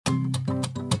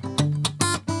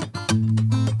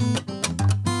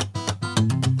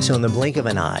So in the blink of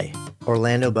an eye,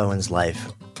 Orlando Bowen's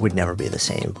life would never be the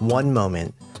same. One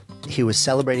moment, he was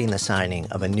celebrating the signing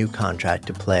of a new contract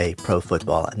to play pro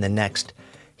football, and the next,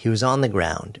 he was on the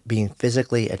ground being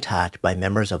physically attacked by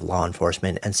members of law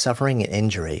enforcement and suffering an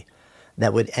injury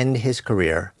that would end his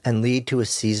career and lead to a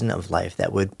season of life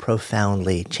that would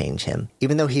profoundly change him.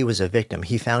 Even though he was a victim,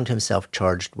 he found himself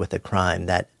charged with a crime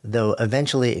that, though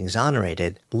eventually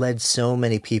exonerated, led so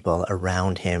many people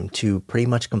around him to pretty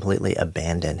much completely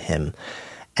abandon him.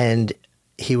 And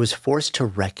he was forced to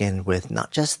reckon with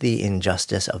not just the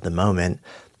injustice of the moment,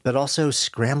 but also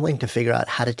scrambling to figure out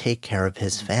how to take care of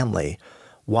his family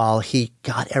while he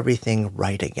got everything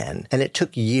right again. And it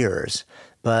took years,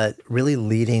 but really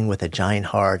leading with a giant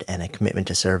heart and a commitment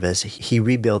to service, he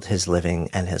rebuilt his living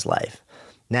and his life.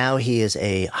 Now he is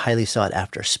a highly sought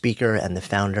after speaker and the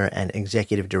founder and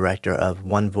executive director of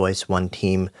One Voice, One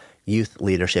Team youth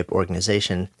leadership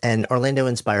organization. And Orlando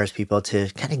inspires people to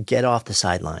kind of get off the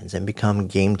sidelines and become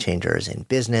game changers in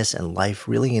business and life,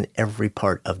 really in every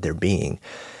part of their being.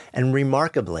 And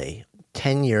remarkably,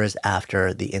 10 years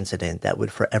after the incident that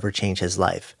would forever change his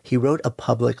life, he wrote a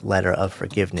public letter of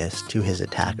forgiveness to his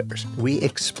attackers. We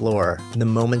explore the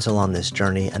moments along this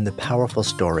journey and the powerful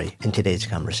story in today's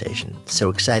conversation. So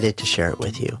excited to share it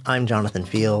with you. I'm Jonathan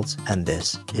Fields, and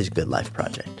this is Good Life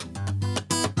Project.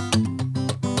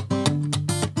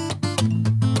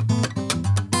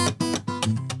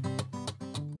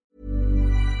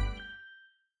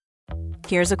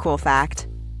 Here's a cool fact.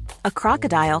 A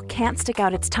crocodile can't stick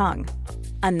out its tongue.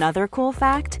 Another cool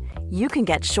fact, you can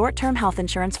get short-term health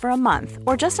insurance for a month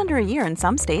or just under a year in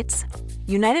some states.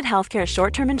 United Healthcare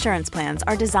short-term insurance plans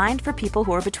are designed for people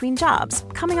who are between jobs,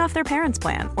 coming off their parents'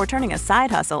 plan, or turning a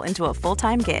side hustle into a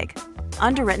full-time gig.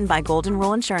 Underwritten by Golden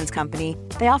Rule Insurance Company,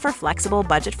 they offer flexible,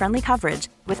 budget-friendly coverage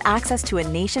with access to a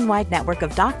nationwide network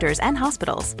of doctors and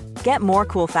hospitals. Get more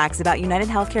cool facts about United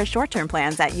Healthcare short-term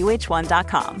plans at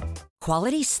uh1.com.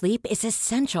 Quality sleep is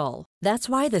essential. That's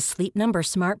why the Sleep Number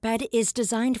Smart Bed is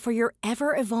designed for your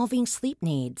ever-evolving sleep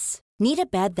needs. Need a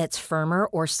bed that's firmer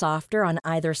or softer on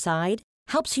either side?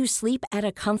 Helps you sleep at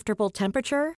a comfortable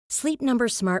temperature? Sleep Number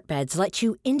Smart Beds let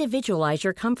you individualize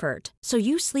your comfort, so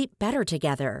you sleep better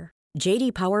together.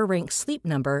 J.D. Power ranks Sleep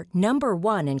Number number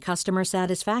 1 in customer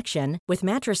satisfaction with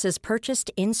mattresses purchased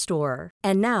in-store.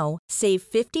 And now, save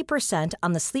 50%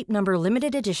 on the Sleep Number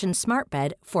Limited Edition Smart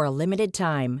Bed for a limited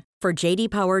time. For J.D.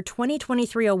 Power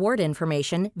 2023 award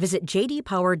information, visit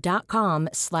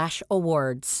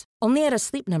jdpower.com/awards. Only at a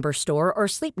Sleep Number store or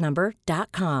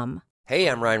sleepnumber.com. Hey,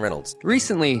 I'm Ryan Reynolds.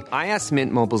 Recently, I asked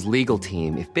Mint Mobile's legal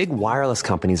team if big wireless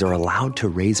companies are allowed to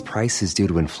raise prices due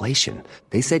to inflation.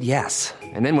 They said yes.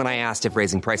 And then when I asked if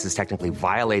raising prices technically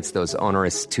violates those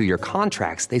onerous 2-year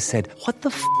contracts, they said, "What the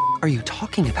f*** are you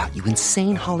talking about, you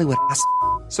insane Hollywood ass?"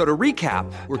 So to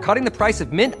recap, we're cutting the price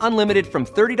of Mint Unlimited from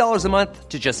 $30 a month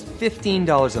to just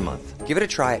 $15 a month. Give it a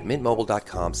try at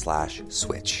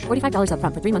mintmobile.com/switch. $45 up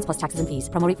front for 3 months plus taxes and fees.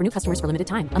 Promo rate for new customers for limited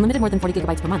time. Unlimited more than 40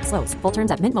 gigabytes per month. Slows full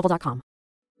terms at mintmobile.com.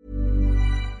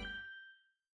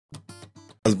 I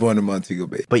was born in Montego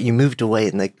Bay. But you moved away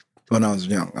in when I was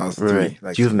young. I was 3.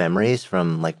 Right. Do you have memories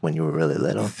from when you were really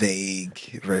little?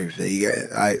 Vague, very vague.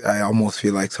 I almost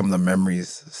feel like some of the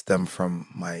memories stem from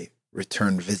my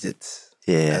return visits.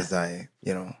 Yeah. As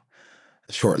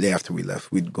shortly after we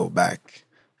left, we'd go back.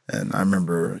 And I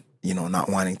remember, not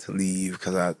wanting to leave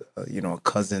because I, a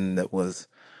cousin that we're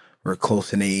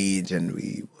close in age and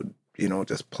we would,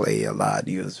 just play a lot.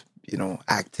 He was,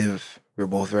 active. We were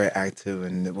both very active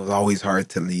and it was always hard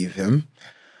to leave him.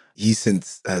 He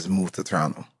since has moved to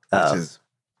Toronto,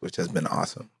 which has been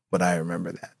awesome. But I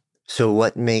remember that. So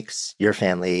what makes your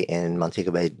family in Montego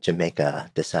Bay,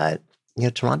 Jamaica decide,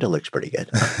 Toronto looks pretty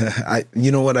good? I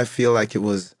feel like it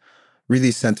was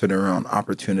really centered around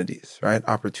opportunities, right?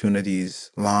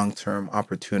 Opportunities, long-term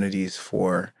opportunities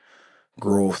for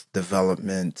growth,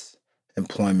 development,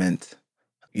 employment,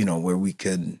 where we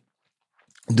could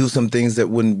do some things that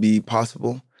wouldn't be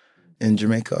possible in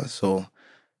Jamaica. So,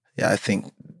 yeah, I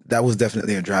think that was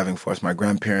definitely a driving force. My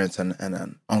grandparents and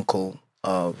an uncle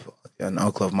of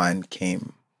mine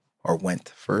came or went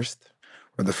first.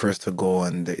 Were the first to go,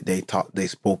 and they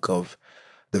spoke of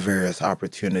the various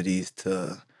opportunities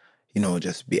to,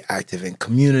 just be active in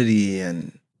community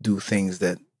and do things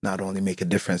that not only make a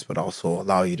difference, but also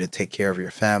allow you to take care of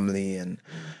your family and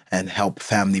help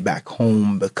family back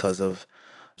home because of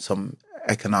some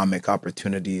economic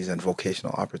opportunities and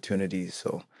vocational opportunities.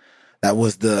 So that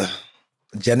was the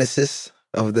genesis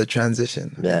of the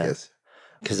transition, I guess.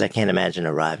 Because I can't imagine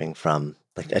arriving from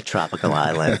like a tropical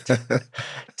island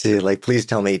to like, please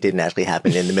tell me it didn't actually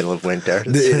happen in the middle of winter.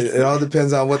 It all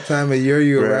depends on what time of year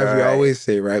you arrive. We Right. always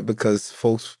say, right? Because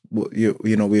folks, you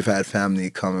know, we've had family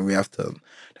come and we have to,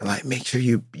 they're like, make sure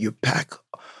you pack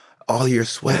all your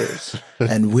sweaters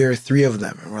and wear 3 of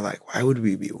them. And we're like, why would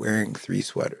we be wearing 3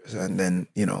 sweaters? And then,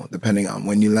 you know, depending on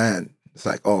when you land, it's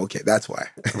like, oh, okay, that's why.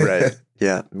 Right.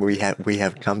 Yeah. We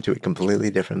have come to a completely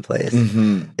different place.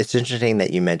 Mm-hmm. It's interesting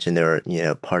that you mentioned there were, you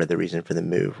know, part of the reason for the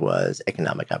move was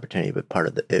economic opportunity, but part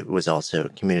of it was also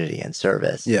community and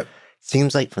service. Yep.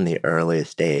 Seems like from the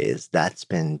earliest days, that's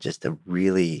been just a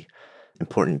really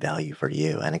important value for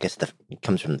you. And I guess it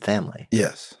comes from the family.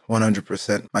 Yes,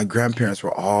 100%. My grandparents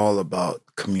were all about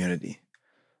community,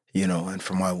 you know, and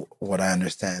from what I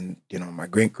understand, you know, my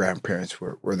great-grandparents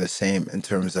were the same in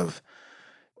terms of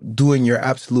doing your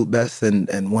absolute best.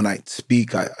 And when I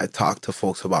speak, I talk to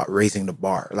folks about raising the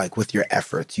bar. Like with your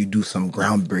efforts, you do some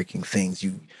groundbreaking things.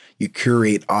 You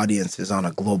curate audiences on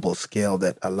a global scale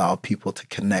that allow people to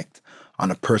connect on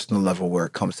a personal level where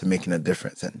it comes to making a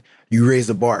difference. And you raise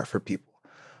the bar for people.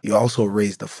 You also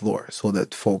raise the floor so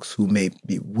that folks who may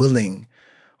be willing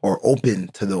or open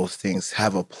to those things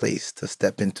have a place to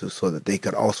step into so that they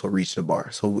could also reach the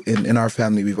bar. So in our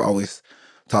family, we've always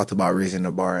talked about raising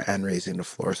the bar and raising the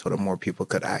floor so that more people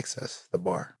could access the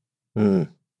bar. Mm.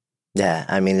 Yeah.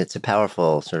 I mean, it's a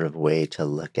powerful sort of way to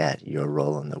look at your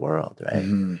role in the world,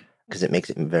 right? Because it makes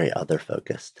it very other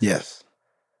focused. Yes.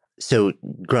 So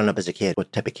growing up as a kid,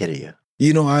 what type of kid are you?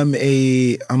 You know, I'm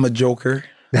a joker.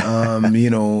 You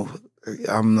know,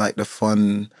 I'm like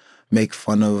make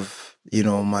fun of, you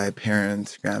know, my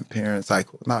parents, grandparents, like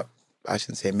I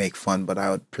shouldn't say make fun, but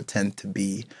I would pretend to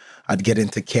be, I'd get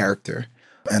into character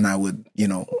and I would,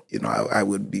 I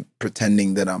would be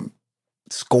pretending that I'm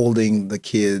scolding the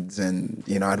kids and,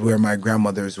 you know, I'd wear my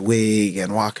grandmother's wig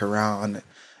and walk around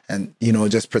and, you know,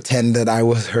 just pretend that I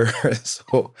was her.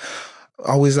 So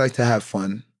I always like to have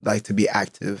fun, like to be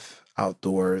active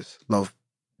outdoors, love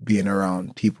being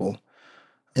around people.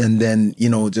 And then, you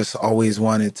know, just always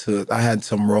I had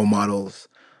some role models,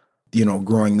 you know,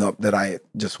 growing up that I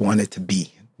just wanted to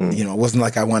be. You know, it wasn't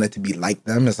like I wanted to be like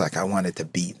them. It's like I wanted to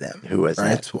be them. Who was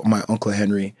that? So my Uncle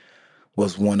Henry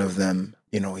was one of them.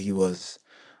 You know, he was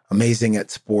amazing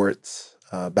at sports.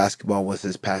 Basketball was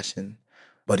his passion,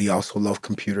 but he also loved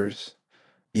computers,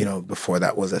 you know, before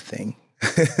that was a thing.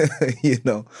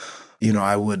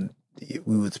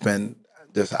 we would spend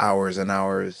just hours and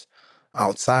hours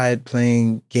outside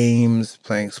playing games,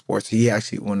 playing sports. He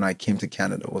actually, when I came to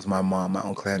Canada, it was my mom, my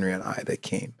Uncle Henry, and I that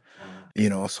came. You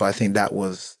know, so I think that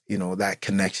was, you know, that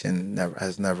connection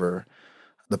the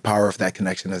power of that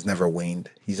connection has never waned.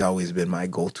 He's always been my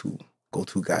go-to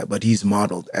guy, but he's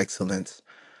modeled excellence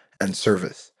and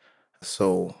service.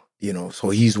 So, you know, so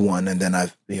he's one. And then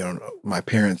my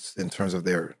parents, in terms of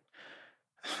their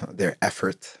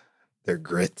effort, their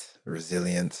grit,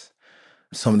 resilience,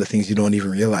 some of the things you don't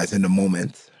even realize in the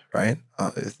moment, right?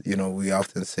 You know, we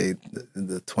often say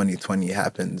the 2020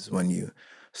 happens when you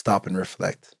stop and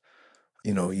reflect.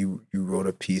 You know, you wrote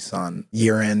a piece on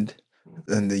year-end,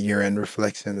 and the year-end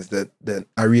reflections that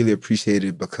I really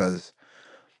appreciated because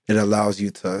it allows you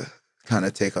to kind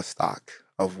of take a stock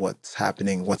of what's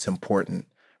happening, what's important,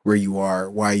 where you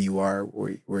are, why you are,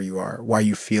 where you are, why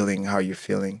you're feeling, how you're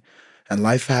feeling. And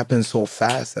life happens so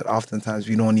fast that oftentimes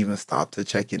we don't even stop to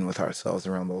check in with ourselves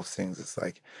around those things. It's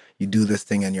like you do this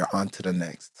thing and you're on to the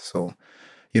next. So,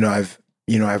 I've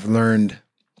learned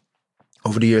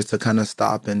over the years to kind of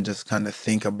stop and just kind of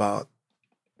think about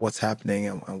what's happening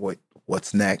and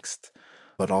what's next,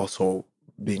 but also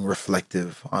being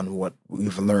reflective on what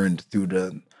we've learned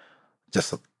through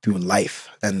life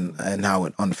and how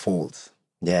it unfolds.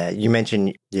 Yeah, you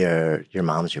mentioned your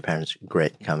parents'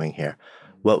 grit coming here.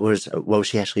 What was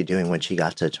she actually doing when she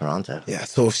got to Toronto? Yeah,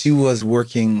 so she was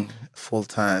working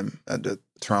full-time at the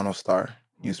Toronto Star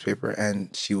newspaper,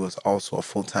 and she was also a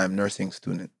full-time nursing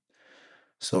student.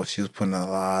 So she was putting a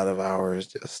lot of hours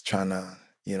just trying to,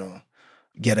 you know,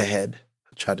 get ahead,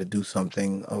 try to do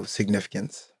something of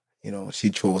significance. You know,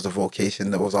 she chose a vocation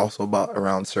that was also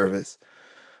around service.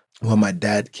 When my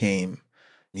dad came,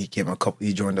 he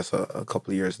joined us a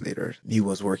couple of years later. He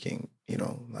was working, you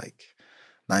know, like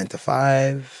 9 to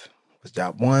 5 was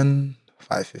job 1,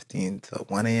 5:15 to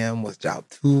 1 a.m. was job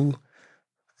 2,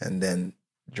 and then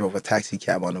drove a taxi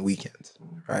cab on the weekends,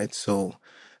 right? So,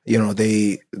 you know,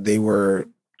 they were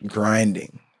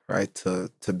grinding, right, to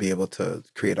be able to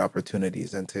create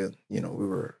opportunities and to, you know, we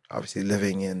were obviously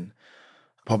living in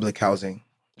public housing.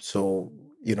 So,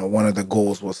 you know, one of the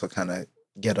goals was to kind of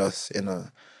get us in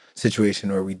a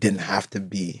situation where we didn't have to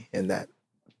be in that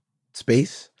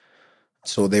space.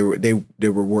 So they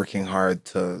were working hard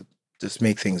to just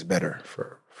make things better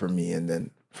for me and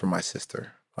then for my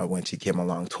sister when she came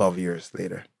along 12 years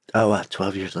later. Oh, wow,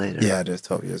 12 years later. Yeah, there's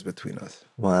 12 years between us.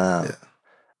 Wow. Yeah.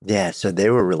 Yeah, so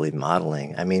they were really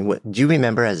modeling. I mean, do you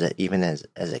remember even as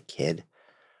a kid,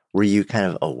 were you kind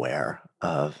of aware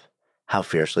of how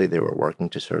fiercely they were working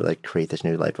to sort of like create this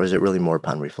new life? Or is it really more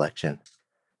upon reflection?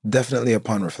 Definitely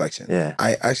upon reflection. Yeah.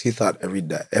 I actually thought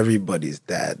everybody's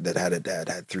dad that had a dad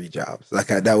had 3 jobs.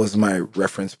 That was my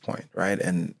reference point, right?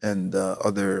 And the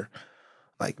other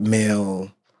like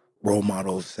male role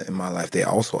models in my life, they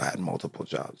also had multiple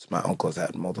jobs. My uncles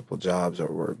had multiple jobs or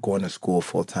were going to school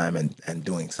full time and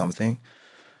doing something.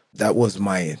 That was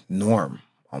my norm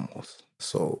almost.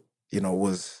 So,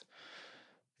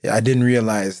 I didn't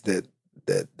realize that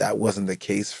wasn't the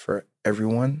case for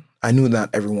everyone. I knew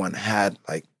not everyone had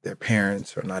like their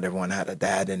parents or not everyone had a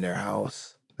dad in their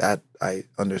house. That I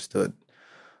understood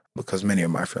because many of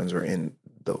my friends were in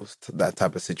that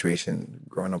type of situation,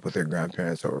 growing up with their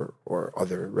grandparents or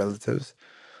other relatives.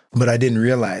 But I didn't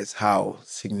realize how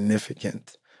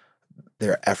significant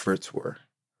their efforts were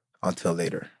until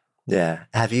later. Yeah.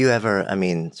 Have you ever, I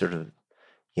mean, sort of,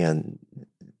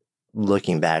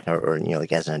 looking back or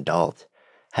like as an adult,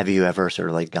 have you ever sort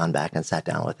of like gone back and sat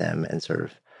down with them and sort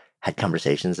of had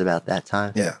conversations about that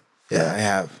time? Yeah, I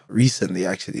have. Recently,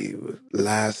 actually,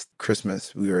 last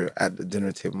Christmas, we were at the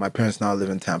dinner table. My parents now live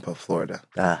in Tampa, Florida.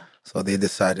 So they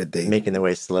decided making their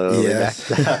way slowly back.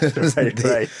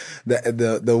 Right.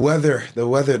 The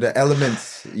weather, the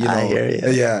elements, I hear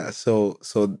you. Yeah. So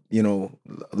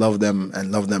love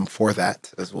them for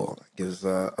that as well. It gives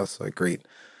us a great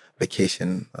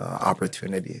vacation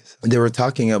opportunities. They were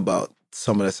talking about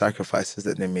some of the sacrifices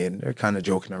that they made. They're kind of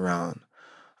joking around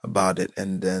about it.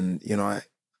 And then,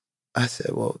 I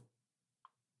said, well,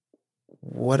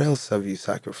 what else have you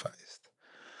sacrificed?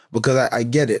 Because I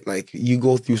get it. Like you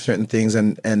go through certain things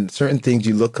and certain things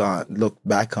you look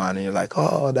back on and you're like,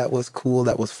 oh, that was cool.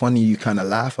 That was funny. You kind of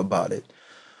laugh about it.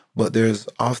 But there's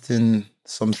often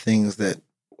some things that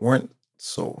weren't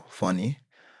so funny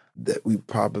that we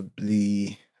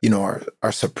probably,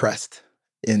 are suppressed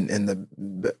in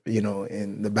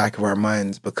the back of our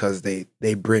minds because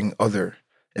they bring other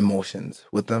emotions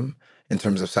with them in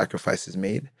terms of sacrifices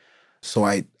made. So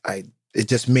it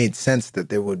just made sense that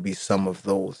there would be some of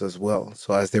those as well.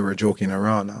 So as they were joking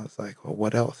around, I was like, well,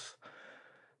 what else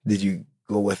did you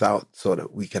go without so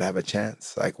that we could have a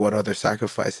chance? Like, what other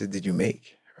sacrifices did you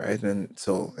make? Right. And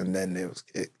then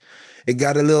it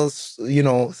got a little,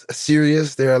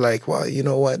 serious. They're like, well, you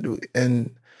know what?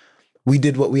 And we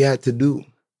did what we had to do.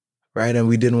 Right. And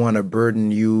we didn't want to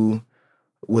burden you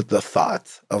with the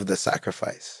thought of the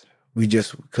sacrifice.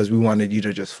 Because we wanted you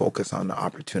to just focus on the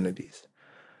opportunities.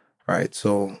 Right.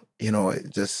 So,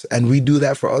 and we do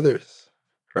that for others.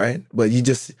 Right. But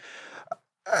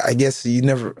I guess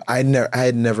I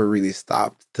had never really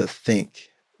stopped to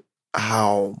think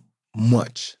how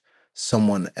much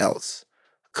someone else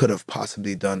could have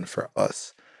possibly done for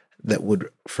us that would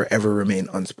forever remain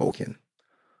unspoken,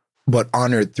 but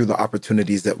honored through the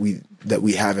opportunities that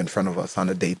we have in front of us on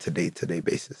a day-to-day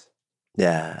basis.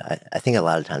 Yeah, I think a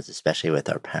lot of times, especially with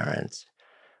our parents,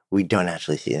 we don't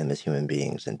actually see them as human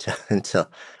beings until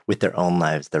with their own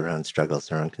lives, their own struggles,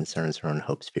 their own concerns, their own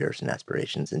hopes, fears, and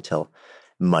aspirations, until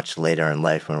much later in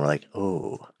life when we're like,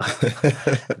 oh,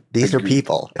 these are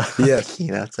people. Yes.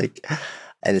 It's like,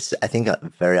 and it's, I think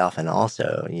very often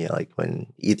also, like when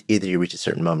either you reach a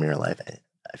certain moment in your life,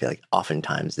 I feel like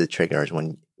oftentimes the trigger is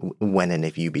when and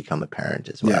if you become a parent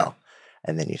as well. Yeah.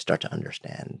 And then you start to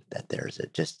understand that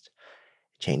just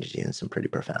changes you in some pretty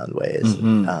profound ways,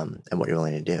 and what you're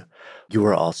willing to do. You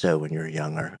were also, when you were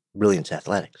younger, really into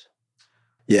athletics.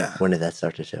 Yeah. When did that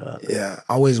start to show up? Yeah.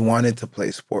 I always wanted to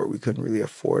play sport. We couldn't really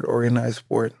afford organized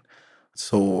sport.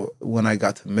 So when I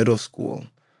got to middle school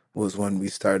was when we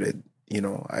started,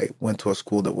 I went to a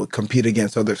school that would compete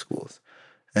against other schools.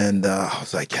 And I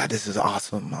was like, yeah, this is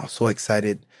awesome. I was so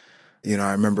excited.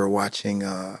 I remember watching,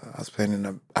 I was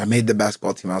playing I made the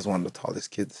basketball team. I was one of the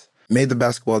tallest kids. Made the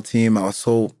basketball team. I was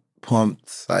so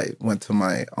pumped. I went to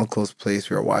my uncle's place.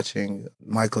 We were watching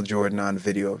Michael Jordan on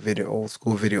video, old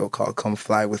school video called Come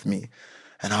Fly With Me.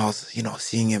 And I was,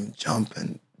 seeing him jump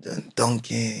and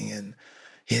dunking and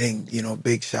hitting,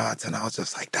 big shots. And I was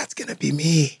just like, that's going to be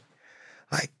me.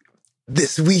 Like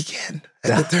this weekend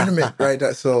at the tournament, right?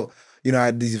 So, I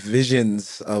had these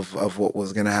visions of what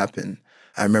was going to happen.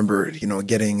 I remember,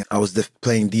 I was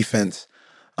playing defense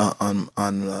on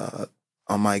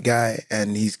my guy,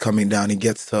 and he's coming down. He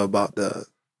gets to about the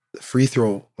free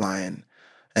throw line,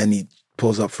 and he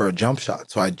pulls up for a jump shot.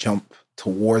 So I jump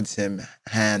towards him,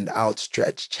 hand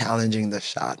outstretched, challenging the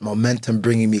shot, momentum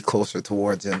bringing me closer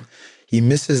towards him. He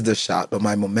misses the shot, but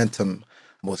my momentum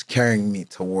was carrying me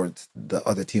towards the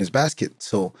other team's basket.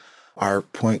 So our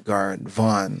point guard,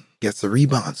 Vaughn, gets the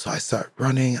rebound. So I start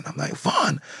running and I'm like,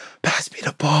 Vaughn, pass me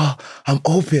the ball. I'm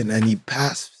open. And he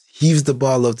heaves the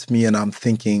ball up to me and I'm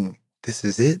thinking, this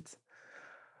is it.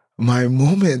 My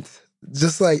moment,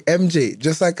 just like MJ,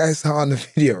 just like I saw in the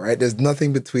video, right? There's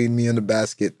nothing between me and the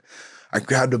basket. I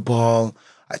grab the ball,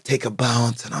 I take a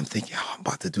bounce, and I'm thinking, oh, I'm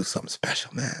about to do something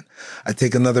special, man. I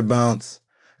take another bounce,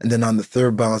 and then on the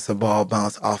third bounce, the ball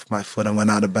bounced off my foot and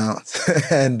went out of bounds.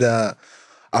 And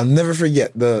I'll never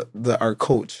forget our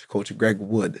coach, Coach Greg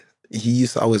Wood. He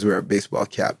used to always wear a baseball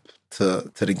cap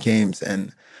to the games,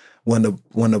 and when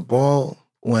the ball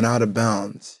went out of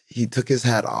bounds, he took his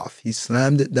hat off, he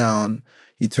slammed it down,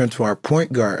 he turned to our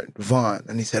point guard, Vaughn,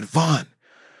 and he said, Vaughn,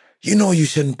 you know you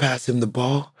shouldn't pass him the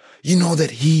ball. You know that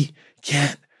he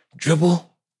can't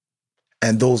dribble.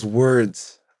 And those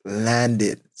words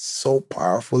landed so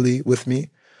powerfully with me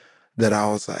that I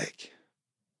was like,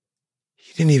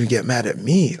 he didn't even get mad at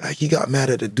me. Like, he got mad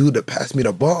at the dude that passed me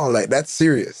the ball. Like, that's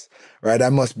serious, right?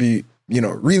 That must be,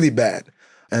 really bad.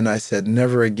 And I said,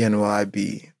 never again will I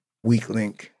be weak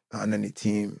link on any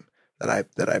team that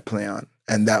I play on.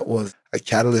 And that was a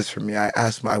catalyst for me.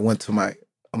 I went to my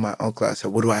uncle. I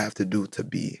said, what do I have to do to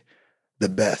be the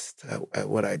best at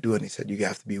what I do? And he said, you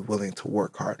have to be willing to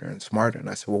work harder and smarter. And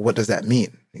I said, well, what does that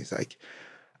mean? He's like,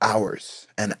 hours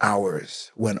and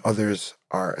hours when others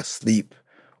are asleep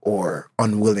or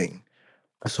unwilling.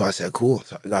 So I said, cool.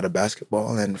 So I got a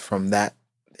basketball. And from that,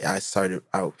 I started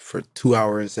out for 2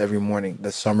 hours every morning,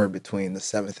 the summer between the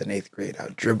 7th and 8th grade.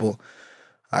 I'd dribble.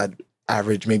 I'd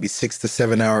average maybe 6 to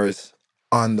 7 hours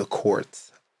on the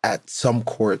court, at some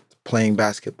court, playing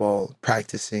basketball,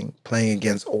 practicing, playing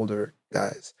against older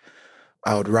guys.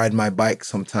 I would ride my bike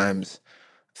sometimes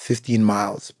 15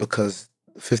 miles because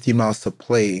 15 miles to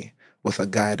play with a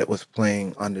guy that was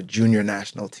playing on the junior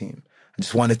national team. I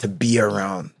just wanted to be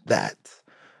around that.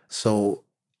 So,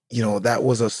 that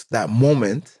was that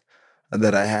moment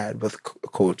that I had with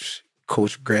Coach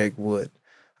Greg Wood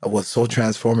was so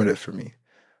transformative for me,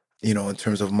 in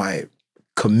terms of my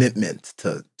commitment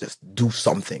to just do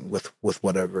something with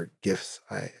whatever gifts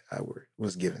I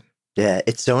was given. Yeah,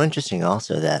 it's so interesting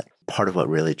also that part of what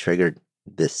really triggered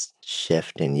this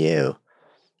shift in you,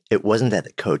 it wasn't that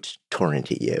the coach tore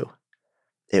into you.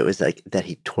 It was like that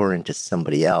he tore into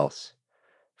somebody else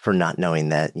for not knowing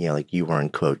that, you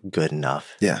weren't, quote, good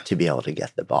enough to be able to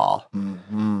get the ball.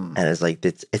 Mm-hmm. And it's like,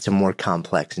 it's a more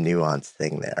complex, nuanced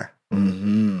thing there.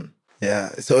 Mm-hmm. Yeah.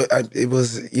 So it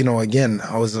was, again,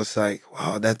 I was just like,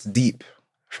 wow, that's deep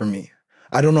for me.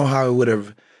 I don't know how I would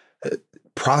have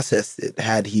processed it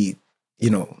had he,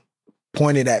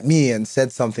 pointed at me and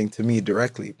said something to me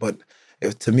directly. But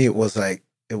to me, it was like,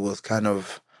 it was kind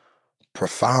of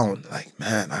profound. Like,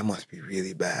 man, I must be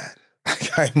really bad.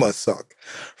 Like, I must suck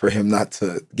for him not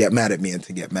to get mad at me and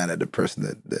to get mad at the person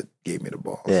that gave me the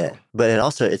ball. Yeah. So. But it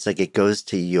goes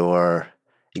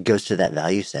to that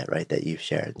value set, right, that you've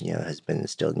shared, has been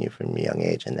instilled in you from a young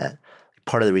age. And that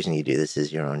part of the reason you do this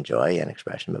is your own joy and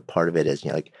expression. But part of it is,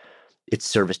 it's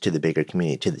service to the bigger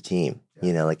community, to the team,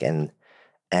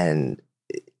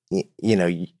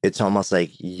 it's almost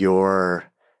like your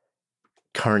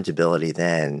current ability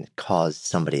then caused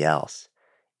somebody else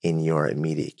in your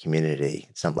immediate community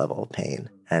some level of pain.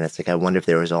 And it's like, I wonder if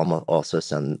there was also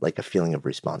some, like, a feeling of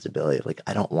responsibility of, like,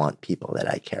 I don't want people that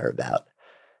I care about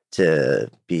to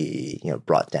be,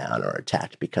 brought down or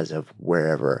attacked because of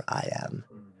wherever I am.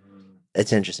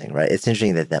 It's interesting, right? It's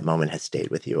interesting that moment has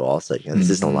stayed with you also. This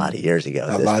is a lot of years ago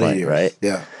at this point, right?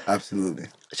 Yeah, absolutely.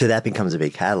 So that becomes a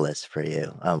big catalyst for you.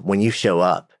 When you show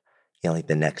up, like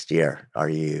the next year, are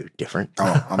you different?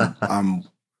 Oh, I'm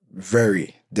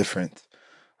very different.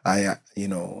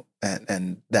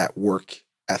 And that work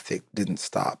ethic didn't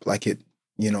stop. Like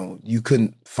you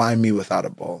couldn't find me without a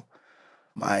ball.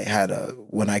 I had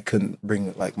when I couldn't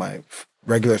bring like my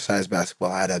regular size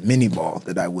basketball, I had a mini ball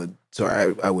that I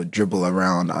would dribble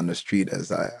around on the street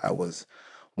as I was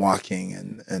walking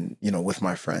and with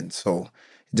my friends. So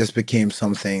it just became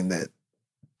something that,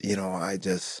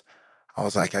 I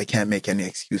was like, I can't make any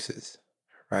excuses,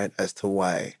 right, as to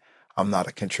why I'm not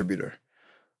a contributor.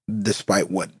 Despite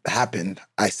what happened,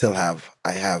 I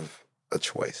have a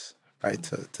choice, right,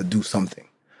 to do something.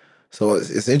 So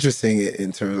it's interesting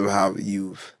in terms of how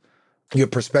your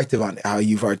perspective on how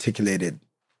you've articulated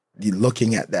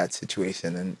looking at that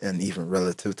situation and even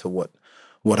relative to what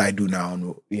I do now,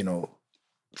 and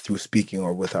through speaking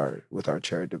or with our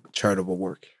charitable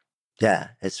work. Yeah,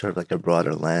 it's sort of like a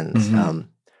broader lens. Mm-hmm.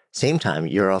 Same time,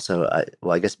 you're also,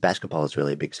 well, I guess basketball is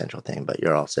really a big central thing, but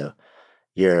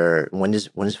when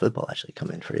does football actually come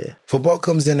in for you? Football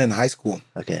comes in high school.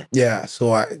 Okay. Yeah.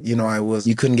 So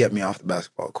you couldn't get me off the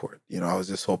basketball court. I was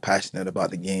just so passionate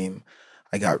about the game.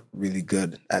 I got really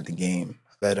good at the game.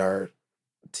 Led our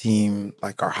team,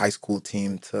 like our high school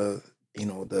team, to,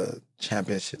 the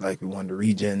championship. Like we won the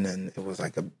region, and it was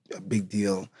like a big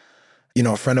deal.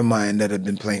 A friend of mine that had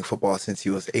been playing football since he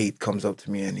was 8 comes up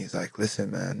to me and he's like,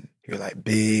 listen, man, you're like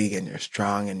big and you're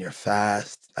strong and you're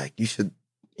fast. Like you should,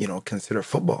 consider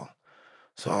football.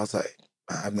 So I was like,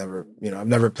 I've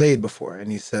never played before.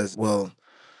 And he says, well,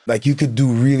 like you could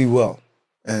do really well.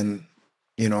 And,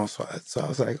 so I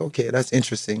was like, okay, that's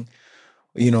interesting.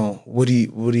 What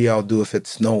do y'all do if it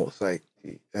snows? Like,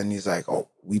 and he's like, oh,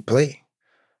 we play.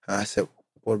 And I said,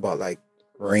 what about like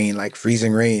rain, like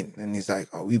freezing rain? And he's like,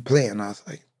 oh, we play. And I was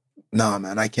like, nah,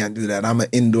 man, I can't do that. I'm an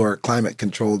indoor climate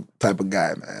controlled type of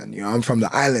guy, man. I'm from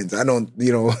the islands. I don't,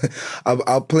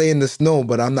 I'll play in the snow,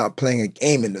 but I'm not playing a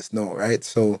game in the snow, right?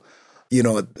 So,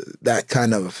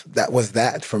 that was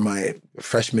that for my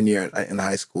freshman year in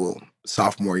high school,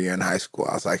 sophomore year in high school.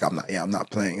 I was like, I'm not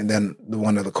playing. And then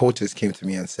one of the coaches came to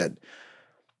me and said,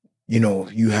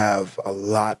 you have a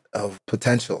lot of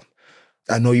potential.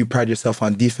 I know you pride yourself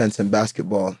on defense in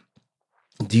basketball.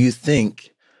 Do you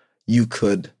think you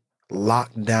could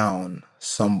lock down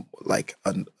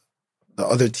the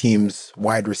other team's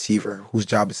wide receiver whose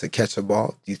job is to catch the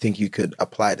ball? Do you think you could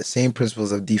apply the same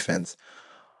principles of defense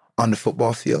on the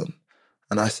football field?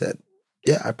 And I said,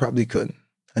 yeah, I probably could.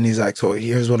 And he's like, so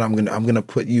here's what I'm going to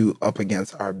put you up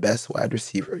against our best wide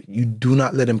receiver. You do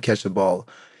not let him catch the ball.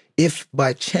 If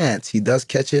by chance he does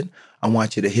catch it, I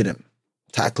want you to hit him,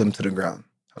 tackle him to the ground.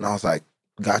 And I was like,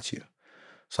 got you.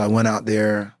 So I went out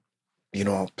there,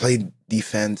 played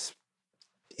defense.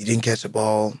 He didn't catch the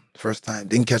ball the first time,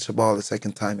 didn't catch the ball the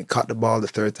second time. He caught the ball the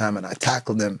third time, and I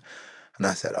tackled him. And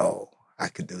I said, oh, I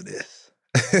could do this.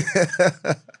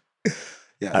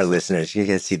 Yeah, our listeners, you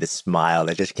can see the smile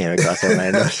that just came across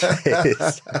Orlando's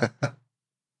face.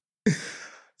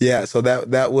 Yeah, so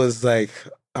that was like,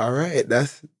 all right,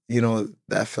 that's,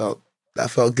 that felt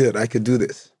good. I could do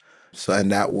this. So,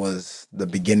 and that was the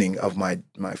beginning of my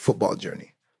football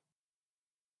journey.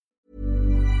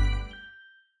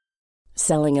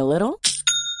 Selling a little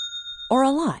or a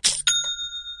lot?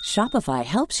 Shopify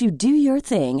helps you do your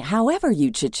thing however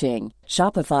you cha-ching.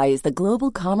 Shopify is the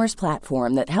global commerce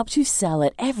platform that helps you sell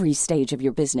at every stage of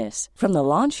your business. From the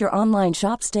launch your online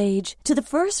shop stage to the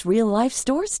first real-life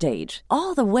store stage,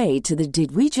 all the way to the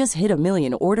did we just hit a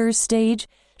million orders stage.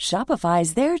 Shopify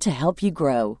is there to help you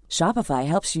grow. Shopify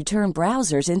helps you turn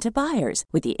browsers into buyers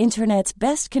with the internet's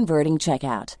best converting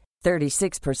checkout.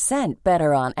 36%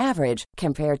 better on average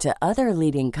compared to other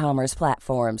leading commerce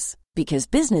platforms. Because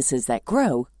businesses that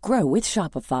grow with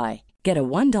Shopify. Get a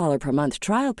 $1 per month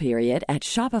trial period at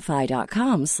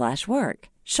shopify.com/work.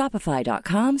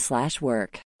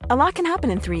 Shopify.com/work. A lot can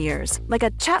happen in 3 years, like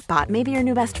a chatbot may be your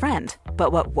new best friend.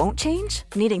 But what won't change?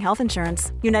 Needing health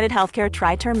insurance. United Healthcare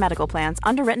Tri-Term Medical Plans,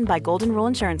 underwritten by Golden Rule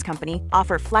Insurance Company,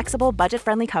 offer flexible,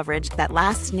 budget-friendly coverage that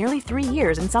lasts nearly 3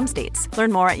 years in some states.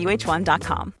 Learn more at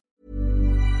uh1.com.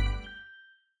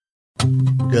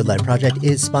 Good Life Project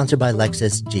is sponsored by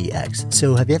Lexus GX.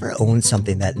 So have you ever owned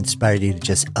something that inspired you to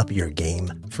just up your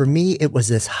game? For me, it was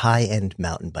this high-end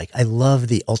mountain bike. I love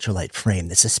the ultralight frame,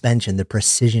 the suspension, the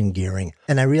precision gearing,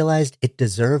 and I realized it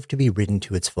deserved to be ridden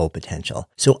to its full potential.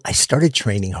 So I started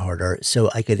training harder so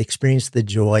I could experience the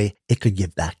joy it could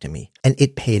give back to me. And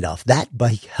it paid off. That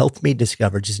bike helped me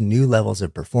discover just new levels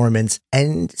of performance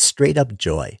and straight up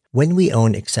joy. When we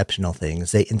own exceptional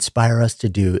things, they inspire us to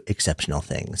do exceptional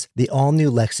things. The all-new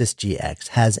Lexus GX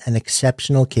has an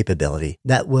exceptional capability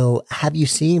that will have you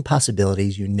seeing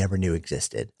possibilities you never knew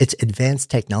existed. Its advanced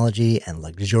technology and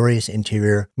luxurious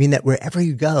interior mean that wherever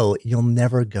you go, you'll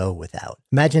never go without.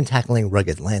 Imagine tackling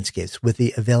rugged landscapes with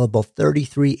the available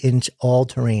 33-inch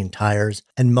all-terrain tires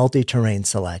and multi-terrain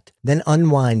select, then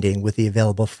unwinding with the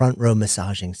available front-row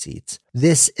massaging seats.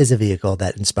 This is a vehicle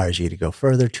that inspires you to go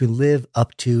further, to live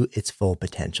up to its full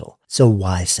potential. So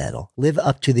why settle? Live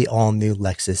up to the all-new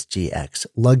Lexus GX.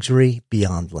 Luxury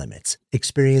beyond limits.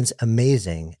 Experience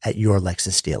amazing at your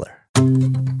Lexus dealer.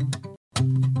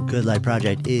 Good Life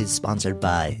Project is sponsored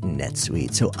by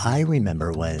NetSuite. So I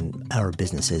remember when our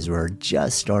businesses were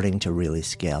just starting to really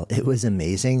scale. It was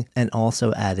amazing and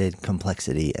also added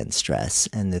complexity and stress.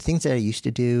 And the things that I used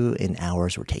to do in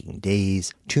hours were taking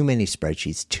days, too many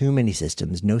spreadsheets, too many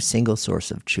systems, no single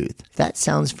source of truth. If that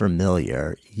sounds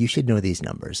familiar, you should know these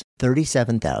numbers.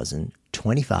 37,000,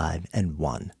 25 and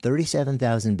 1.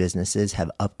 37,000 businesses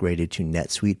have upgraded to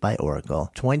NetSuite by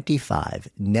Oracle. 25.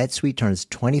 NetSuite turns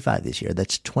 25 this year.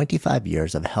 That's 25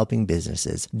 years of helping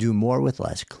businesses do more with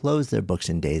less, close their books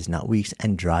in days, not weeks,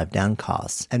 and drive down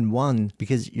costs. And 1,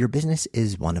 because your business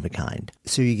is one of a kind.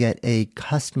 So you get a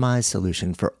customized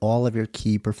solution for all of your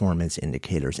key performance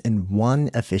indicators in one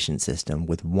efficient system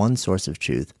with one source of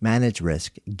truth, manage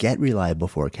risk, get reliable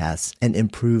forecasts, and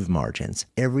improve margins.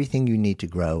 Everything you need to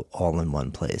grow all in one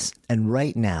place. And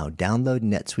right now, download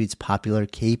NetSuite's popular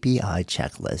KPI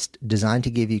checklist designed to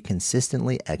give you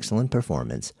consistently excellent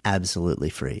performance absolutely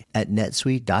free at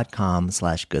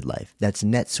netsuite.com/goodlife. That's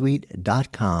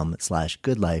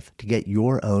netsuite.com/goodlife to get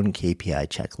your own KPI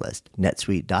checklist.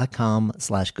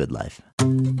 netsuite.com/goodlife.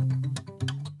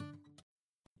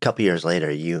 A couple years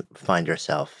later, you find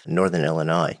yourself in Northern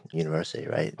Illinois University,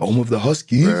 right? Home of the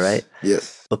Huskies. Right?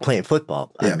 Yes. But playing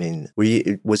football, Yeah. I mean,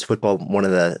 was football one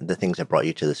of the things that brought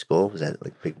you to the school? Was that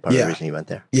like a big part of the reason you went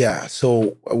there? Yeah.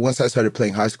 So once I started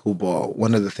playing high school ball,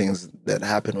 one of the things that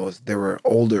happened was there were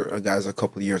older guys, a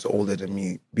couple of years older than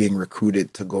me, being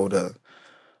recruited to go to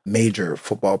major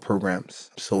football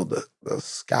programs. So the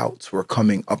scouts were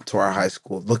coming up to our high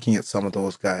school, looking at some of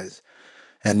those guys.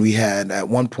 And we had, at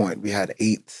one point, we had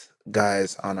 8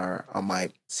 guys on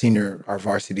my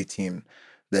varsity team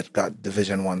that got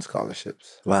Division I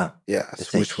scholarships. Wow. Yeah.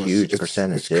 It's a huge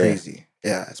percentage. It's crazy.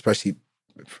 Yeah. Especially,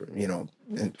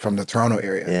 from the Toronto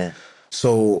area. Yeah.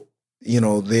 So,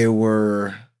 there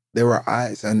were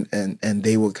eyes and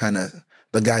they would kind of,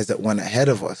 the guys that went ahead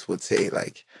of us would say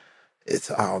like, it's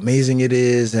how amazing it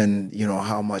is and,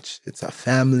 how much it's a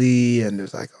family and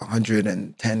there's like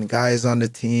 110 guys on the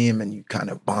team and you kind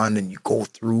of bond and you go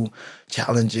through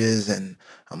challenges. And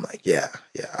I'm like, yeah,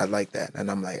 I like that.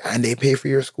 And I'm like, and they pay for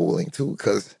your schooling too.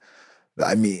 Cause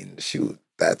I mean, shoot,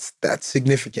 that's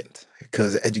significant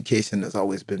because education has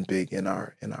always been big in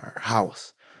our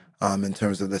house, in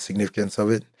terms of the significance of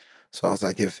it. So I was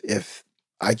like, if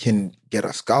I can get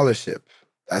a scholarship,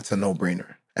 that's a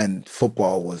no-brainer. And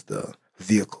football was the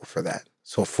vehicle for that.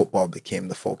 So football became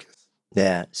the focus.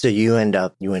 Yeah. So you end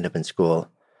up in school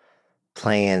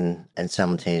playing and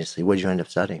simultaneously, what did you end up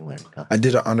studying? I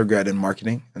did an undergrad in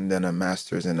marketing and then a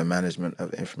master's in the management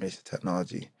of information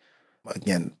technology.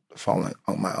 Again, following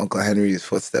my Uncle Henry's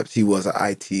footsteps, he was an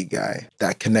IT guy.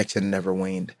 That connection never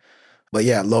waned. But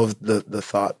yeah, I loved the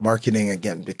thought. Marketing,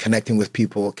 again, connecting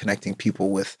people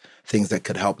with things that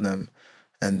could help them.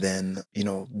 And then,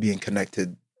 being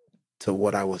connected to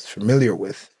what I was familiar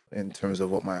with in terms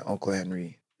of what my Uncle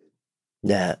Henry.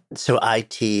 Yeah. So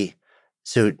IT, did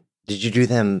you do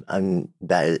them?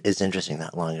 That is interesting.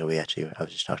 That long ago, I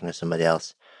was just talking to somebody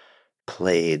else,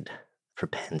 played for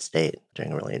Penn State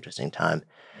during a really interesting time,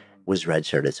 was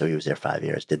redshirted. So he was there 5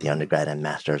 years, did the undergrad and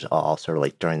master's all sort of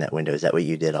like during that window. Is that what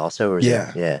you did also? Or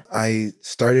Yeah. I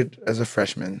started as a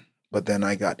freshman, but then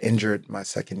I got injured my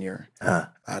second year. I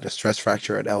had a stress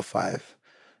fracture at L5.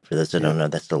 For those that don't know,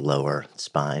 that's the lower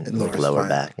spine, lower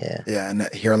back. Yeah. Yeah, and a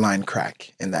hairline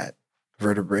crack in that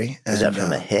vertebrae. Is that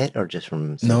from a hit or just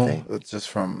from something? No, it's just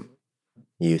from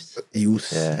use.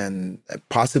 Yeah. And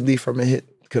possibly from a hit.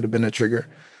 Could have been a trigger.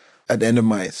 At the end of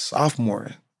my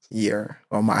sophomore year,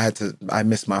 I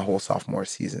missed my whole true sophomore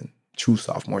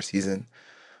season.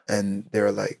 And they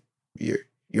were like,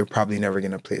 you're probably never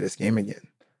going to play this game again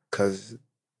because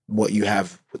what you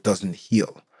have doesn't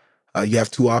heal. You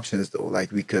have 2 options though.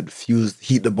 Like we could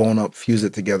heat the bone up, fuse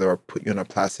it together, or put you in a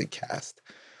plastic cast.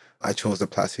 I chose the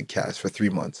plastic cast for 3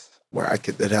 months where it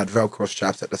had Velcro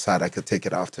straps at the side. I could take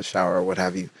it off to shower or what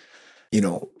have you.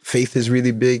 Faith is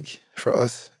really big for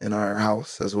us in our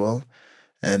house as well.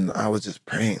 And I was just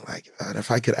praying like, God,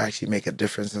 if I could actually make a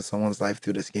difference in someone's life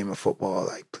through this game of football,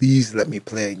 like please let me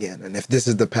play again. And if this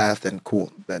is the path, then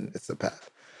cool, then it's the path.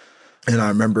 And I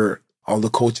remember all the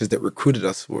coaches that recruited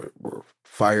us were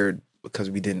fired because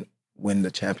we didn't win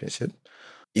the championship.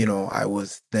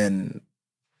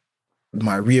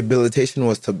 My rehabilitation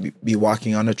was to be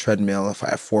walking on a treadmill if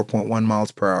I have 4.1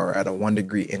 miles per hour at a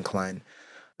 1-degree incline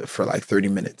for like 30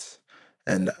 minutes.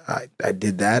 And I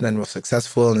did that and was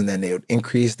successful. And then they would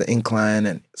increase the incline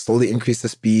and slowly increase the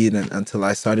speed until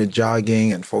I started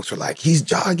jogging. And folks were like, he's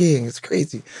jogging. It's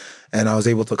crazy. And I was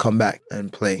able to come back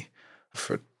and play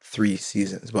for 3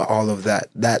 seasons. But all of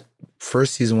that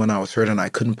first season when I was hurt and I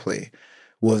couldn't play,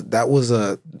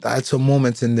 I had some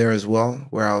moments in there as well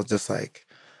where I was just like,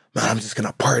 man, I'm just going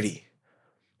to party.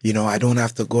 I don't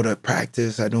have to go to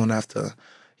practice. I don't have to,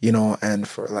 and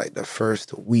for like the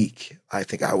first week, I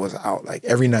think I was out like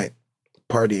every night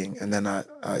partying. And then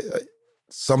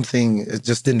it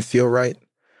just didn't feel right.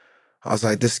 I was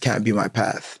like, this can't be my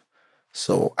path.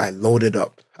 So I loaded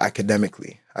up.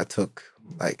 academically. I took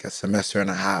like a semester and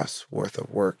a half's worth of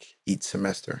work each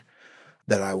semester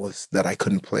that I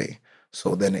couldn't play.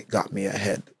 So then it got me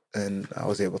ahead, and I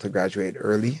was able to graduate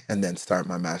early and then start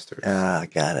my master's. Ah,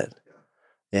 got it.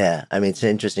 Yeah, I mean, it's an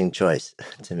interesting choice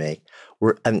to make.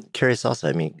 I'm curious also,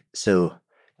 I mean, so,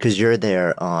 because you're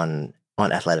there on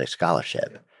athletic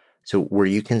scholarship. So were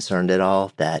you concerned at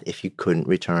all that if you couldn't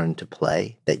return to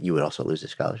play, that you would also lose a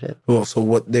scholarship? Well, so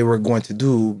what they were going to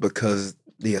do, because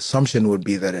the assumption would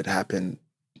be that it happened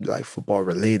like football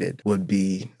related, would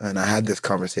be, and I had this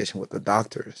conversation with the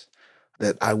doctors,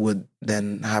 that I would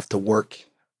then have to work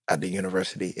at the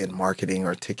university in marketing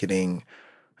or ticketing,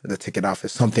 the ticket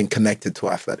office, something connected to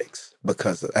athletics,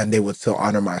 and they would still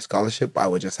honor my scholarship. I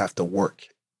would just have to work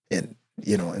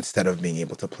instead of being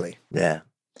able to play. Yeah.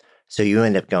 So you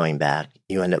end up going back,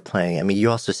 you end up playing. I mean,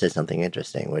 you also said something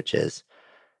interesting, which is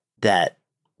that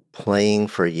playing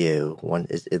for you,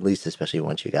 at least especially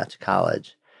once you got to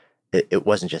college, it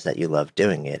wasn't just that you loved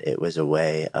doing it. It was a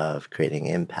way of creating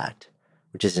impact,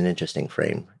 which is an interesting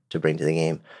frame to bring to the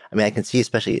game. I mean, I can see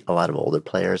especially a lot of older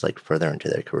players, like further into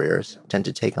their careers, tend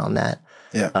to take on that.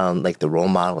 Yeah. Like the role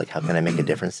model, like how can I make a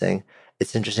difference thing.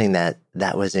 It's interesting that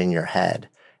that was in your head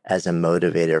as a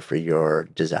motivator for your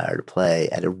desire to play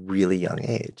at a really young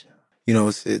age.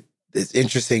 It's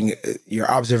interesting. Your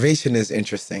observation is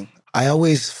interesting. I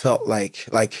always felt like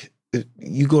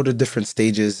you go to different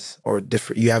stages or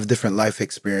you have different life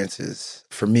experiences.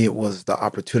 For me, it was the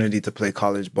opportunity to play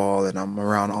college ball, and I'm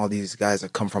around all these guys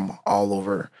that come from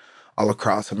all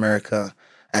across America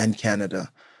and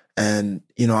Canada. And,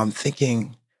 I'm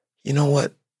thinking, you know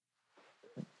what?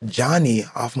 Johnny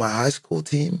off my high school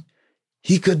team,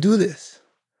 he could do this.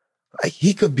 Like,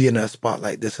 he could be in a spot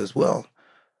like this as well.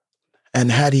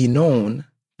 And had he known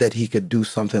that he could do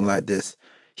something like this,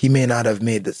 he may not have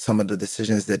made some of the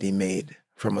decisions that he made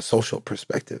from a social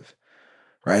perspective,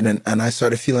 right? And I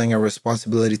started feeling a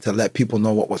responsibility to let people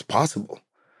know what was possible,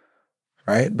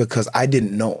 right? Because I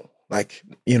didn't know. Like,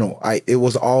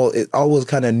 it all was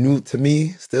kind of new to me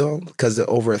still, because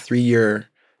over a 3-year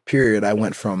period, I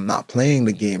went from not playing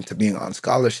the game to being on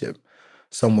scholarship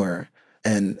somewhere.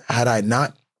 And had I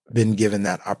not been given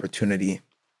that opportunity,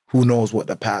 who knows what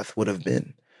the path would have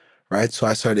been, right? So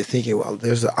I started thinking, well,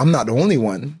 I'm not the only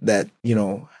one that,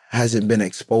 hasn't been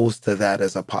exposed to that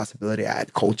as a possibility. I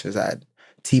had coaches, I had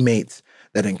teammates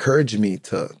that encouraged me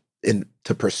to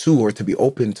pursue or to be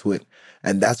open to it.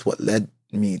 And that's what led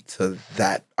me to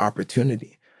that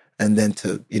opportunity. And then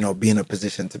to, be in a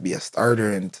position to be a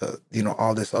starter and to,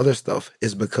 all this other stuff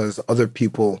is because other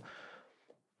people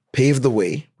paved the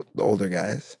way, the older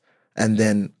guys, and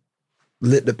then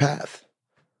lit the path,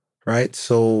 right?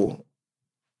 So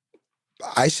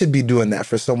I should be doing that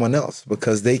for someone else,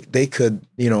 because they could,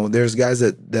 there's guys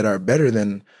that are better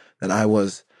than I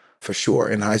was for sure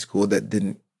in high school that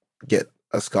didn't get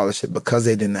a scholarship because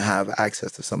they didn't have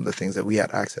access to some of the things that we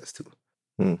had access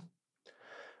to.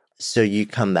 So you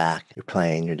come back, you're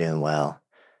playing, you're doing well.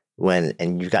 When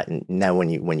you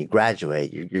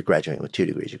graduate, you're graduating with 2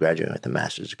 degrees. You're graduating with a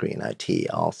master's degree in IT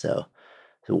also.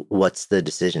 So what's the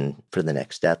decision for the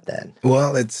next step then?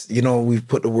 Well, it's, we've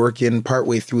put the work in.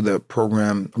 Partway through the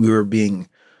program,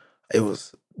 it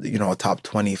was a top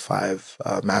 25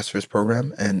 master's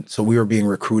program. And so we were being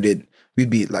recruited. We'd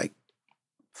be like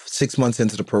 6 months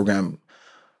into the program.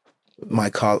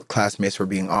 My classmates were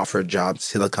being offered jobs,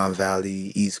 Silicon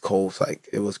Valley, East Coast. Like,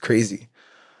 it was crazy.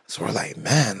 So we're like,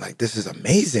 man, like, this is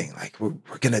amazing. Like, we're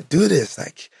going to do this.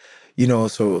 Like,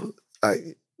 so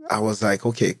I was like,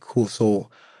 okay, cool. So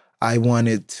I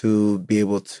wanted to be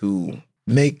able to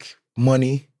make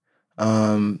money,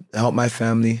 help my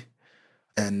family,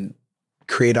 and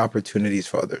create opportunities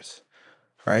for others,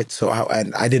 right? So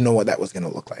and I didn't know what that was going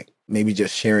to look like. Maybe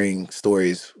just sharing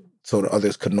stories so that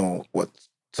others could know what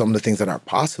some of the things that are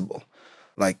possible,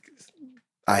 like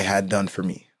I had done for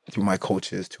me through my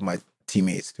coaches, through my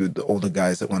teammates, through the older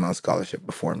guys that went on scholarship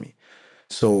before me.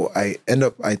 So I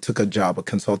took a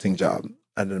consulting job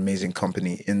at an amazing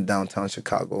company in downtown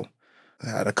Chicago. I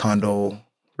had a condo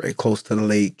very close to the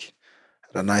lake,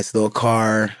 had a nice little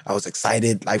car. I was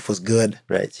excited. Life was good.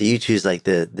 Right. So you choose like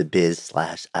the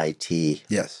biz/IT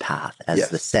path as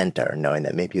the center, knowing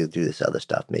that maybe you'll do this other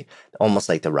stuff. Maybe, almost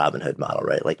like the Robin Hood model,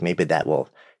 right? Like maybe that will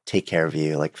take care of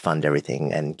you, like fund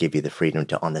everything and give you the freedom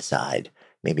to, on the side,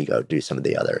 maybe go do some of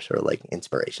the other sort of like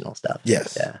inspirational stuff.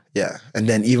 Yes. Yeah. And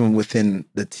then even within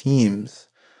the teams,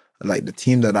 like the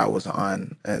team that I was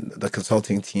on and the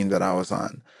consulting team that I was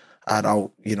on, I'd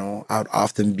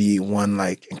often be one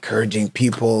like encouraging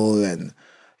people and,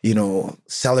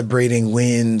 celebrating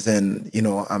wins. And,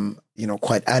 I'm,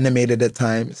 quite animated at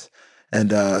times.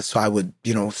 And so I would,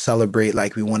 celebrate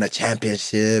like we won a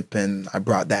championship, and I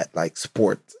brought that like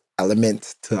sport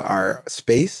element to our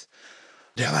space.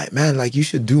 They're like, man, like you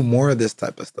should do more of this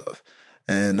type of stuff.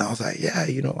 And I was like, yeah,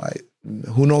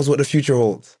 who knows what the future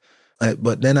holds.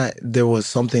 But then there was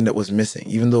something that was missing,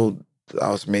 even though I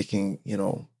was making,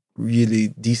 really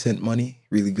decent money,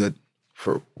 really good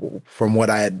from what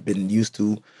I had been used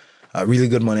to, really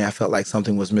good money. I felt like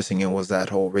something was missing, and was that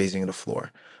whole raising the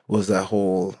floor, was that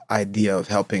whole idea of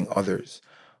helping others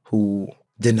who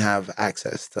didn't have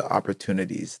access to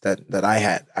opportunities that I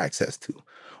had access to,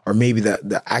 or maybe that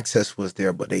the access was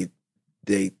there, but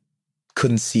they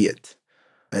couldn't see it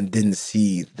and didn't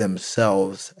see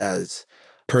themselves as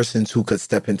persons who could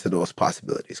step into those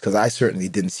possibilities. Because I certainly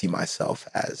didn't see myself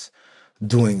as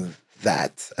doing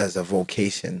that as a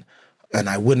vocation. And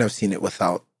I wouldn't have seen it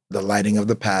without the lighting of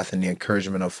the path and the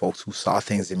encouragement of folks who saw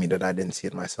things in me that I didn't see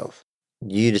in myself.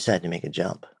 You decided to make a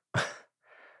jump.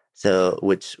 So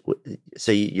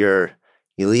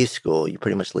you leave school, you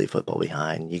pretty much leave football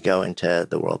behind. You go into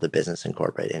the world of business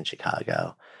incorporated in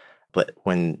Chicago. But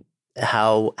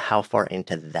how far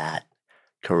into that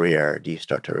career do you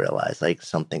start to realize like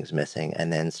something's missing,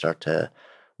 and then start to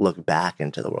look back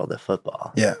into the world of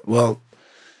football? Yeah, well,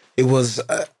 it was,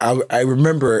 I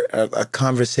remember a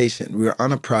conversation. We were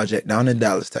on a project down in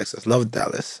Dallas, Texas. Loved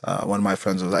Dallas. One of my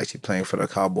friends was actually playing for the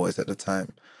Cowboys at the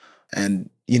time. And,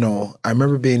 I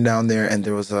remember being down there, and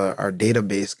there was our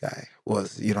database guy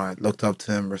was, I looked up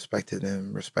to him, respect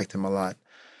him a lot.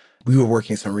 We were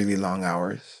working some really long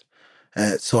hours.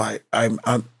 And so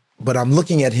but I'm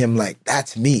looking at him like,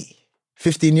 that's me.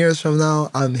 15 years from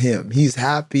now, I'm him. He's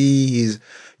happy. He's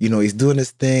doing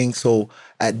his thing. So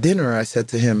at dinner, I said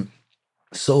to him,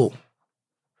 so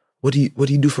what do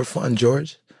you do for fun,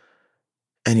 George?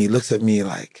 And he looks at me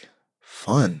like,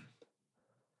 fun?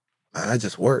 Man, I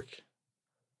just work.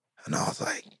 And I was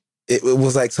like, it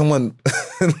was like someone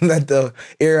let the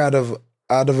air out of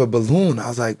a balloon. I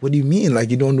was like, what do you mean?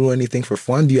 Like, you don't do anything for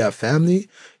fun? Do you have family?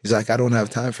 He's like, I don't have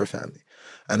time for family.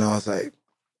 And I was like,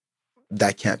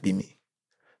 that can't be me.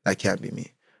 That can't be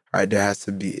me. Right? There has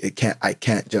to be,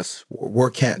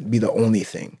 work can't be the only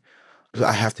thing.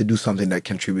 I have to do something that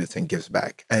contributes and gives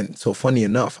back. And so funny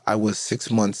enough, I was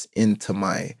 6 months into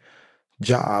my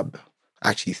job,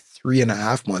 actually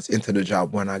 3.5 months into the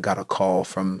job, when I got a call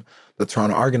from the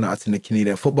Toronto Argonauts in the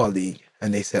Canadian Football League.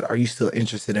 And they said, are you still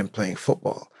interested in playing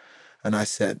football? And I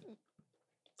said,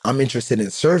 I'm interested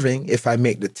in serving. If I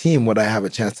make the team, would I have a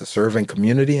chance to serve in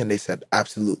community? And they said,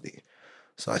 absolutely.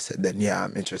 So I said, then yeah,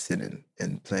 I'm interested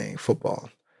in playing football,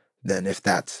 then if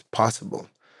that's possible.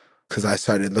 Because I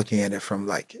started looking at it from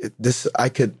like, I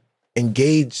could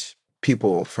engage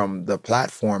people from the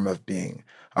platform of being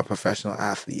a professional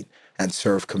athlete and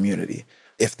serve community,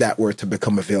 if that were to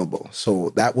become available.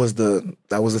 So that was the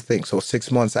thing. So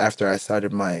 6 months after I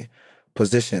started my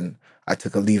position, I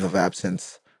took a leave of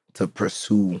absence to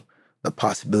pursue the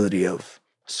possibility of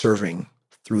serving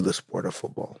through the sport of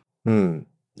football.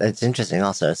 That's interesting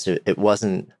also. So it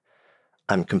wasn't,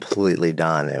 I'm completely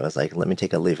done. It was like, let me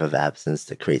take a leave of absence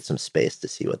to create some space to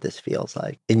see what this feels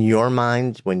like. In your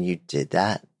mind, when you did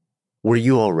that, were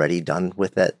you already done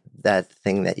with that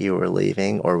thing that you were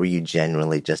leaving? Or were you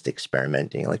genuinely just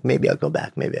experimenting? Like, maybe I'll go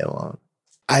back, maybe I won't.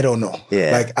 I don't know.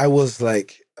 Yeah. Like, I was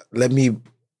like, I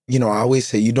always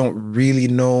say you don't really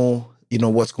know,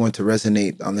 what's going to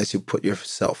resonate unless you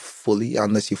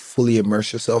unless you fully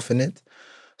immerse yourself in it.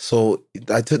 So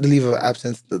I took the leave of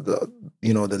absence. The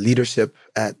leadership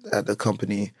at the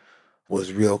company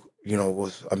was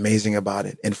was amazing about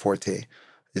it. Inforte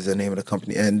is the name of the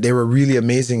company. And they were really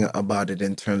amazing about it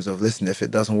in terms of, listen, if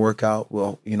it doesn't work out,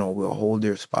 we'll hold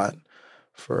your spot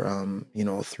for,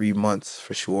 3 months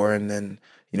for sure. And then,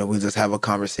 we'll just have a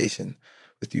conversation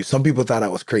with you. Some people thought I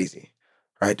was crazy,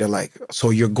 right? They're like, so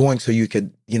you're going so you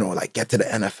could, get to the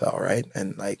NFL, right?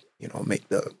 And make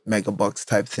the mega bucks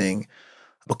type thing,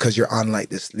 because you're on like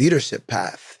this leadership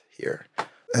path here.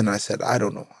 And I said, I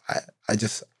don't know.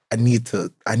 I need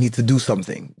to do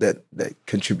something that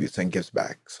contributes and gives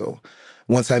back. So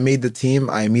once I made the team,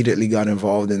 I immediately got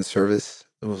involved in service.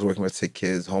 I was working with sick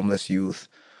kids, homeless youth,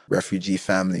 refugee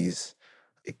families,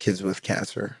 kids with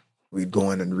cancer. We'd go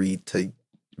in and read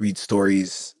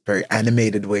stories, very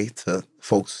animated way, to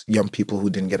folks, young people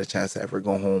who didn't get a chance to ever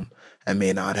go home and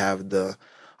may not have the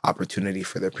opportunity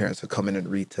for their parents to come in and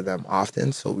read to them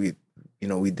often. So we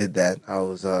did that. I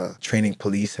was training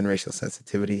police in racial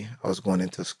sensitivity. I was going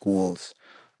into schools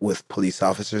with police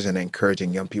officers and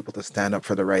encouraging young people to stand up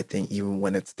for the right thing, even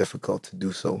when it's difficult to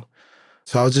do so.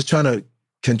 So I was just trying to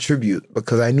contribute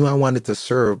because I knew I wanted to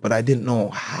serve, but I didn't know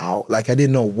how. Like, I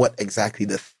didn't know what exactly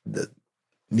the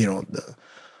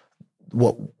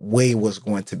what way was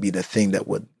going to be the thing that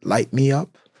would light me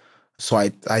up. So I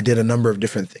did a number of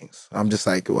different things. I'm just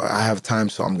like, well, I have time,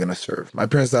 so I'm going to serve. My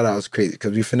parents thought I was crazy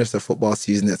because we finished the football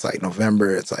season. It's like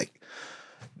November. It's like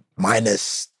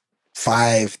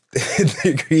 -5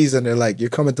 degrees. And they're like,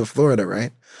 you're coming to Florida,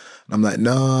 right? And I'm like,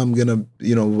 no, I'm going to,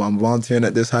 I'm volunteering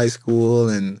at this high school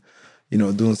and,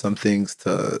 doing some things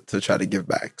to try to give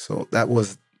back. So that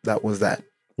was that.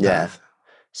 Yeah.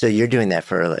 So you're doing that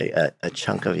for like a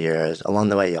chunk of years. Along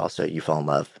the way, you fall in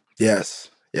love. Yes.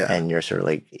 Yeah. And you're sort of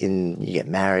like you get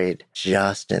married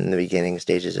just in the beginning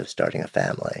stages of starting a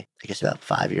family. I guess about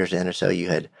 5 years in or so, you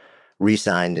had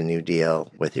re-signed a new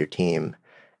deal with your team.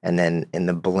 And then in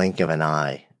the blink of an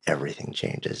eye, everything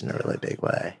changes in a really big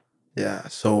way. Yeah.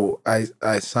 So I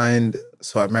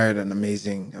married an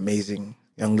amazing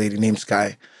young lady named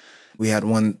Sky. We had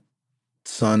one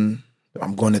son.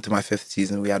 I'm going into my 5th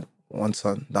season. We had one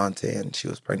son, Dante, and she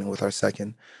was pregnant with our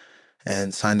second.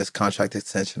 And signed this contract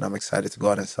extension. I'm excited to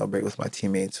go out and celebrate with my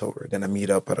teammates. So we're going to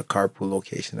meet up at a carpool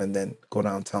location and then go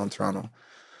downtown Toronto.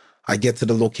 I get to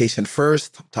the location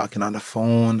first. I'm talking on the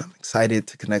phone. I'm excited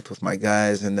to connect with my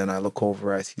guys. And then I look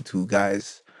over. I see 2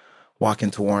 guys walking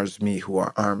towards me who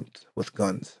are armed with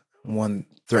guns. One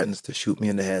threatens to shoot me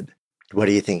in the head. What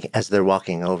do you think as they're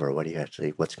walking over?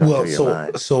 What's going through your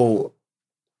mind? So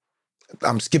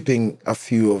I'm skipping a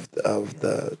few of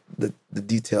the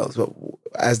details, but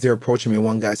as they're approaching me,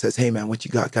 one guy says, "Hey man, what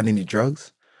you got? Got any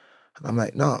drugs?" And I'm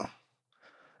like, "No."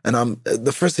 And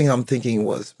the first thing I'm thinking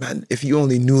was, man, if you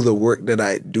only knew the work that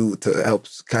I do to help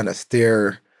kind of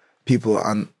steer people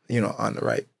on the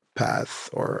right path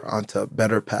or onto a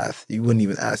better path, you wouldn't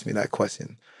even ask me that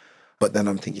question. But then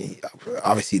I'm thinking,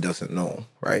 obviously he doesn't know,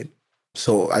 right?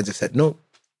 So I just said nope,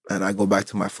 and I go back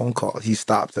to my phone call. He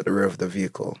stops at the rear of the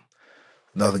vehicle.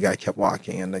 The other guy kept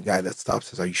walking, and the guy that stops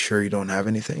says, "Are you sure you don't have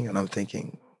anything?" And I'm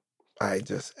thinking, I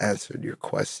just answered your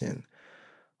question.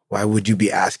 Why would you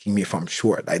be asking me if I'm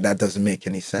sure? Like, that doesn't make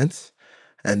any sense.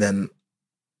 And then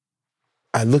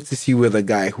I looked to see where the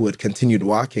guy who had continued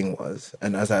walking was.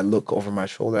 And as I look over my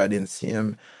shoulder, I didn't see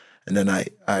him. And then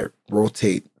I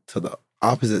rotate to the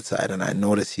opposite side, and I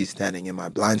notice he's standing in my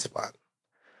blind spot.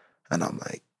 And I'm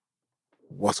like,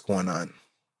 what's going on?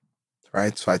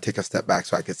 Right? So I take a step back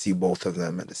so I could see both of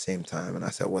them at the same time. And I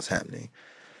said, what's happening?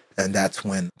 And that's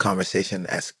when conversation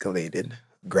escalated,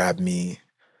 grabbed me.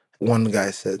 One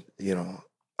guy said,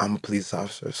 I'm a police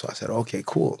officer. So I said, okay,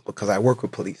 cool. Because I work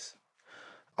with police.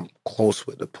 I'm close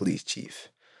with the police chief.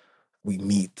 We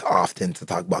meet often to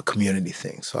talk about community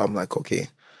things. So I'm like, okay.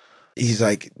 He's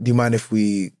like, do you mind if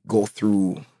we go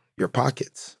through your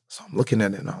pockets? So I'm looking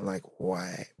at it and I'm like,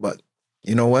 why? But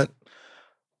you know what?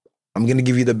 I'm going to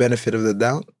give you the benefit of the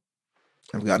doubt.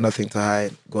 I've got nothing to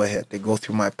hide. Go ahead. They go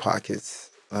through my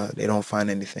pockets. They don't find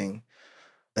anything.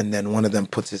 And then one of them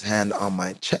puts his hand on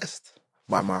my chest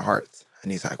by my heart.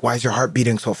 And he's like, why is your heart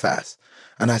beating so fast?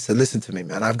 And I said, listen to me,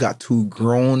 man. I've got 2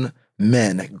 grown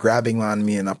men grabbing on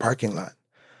me in a parking lot.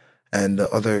 And the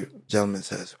other gentleman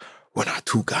says, we're not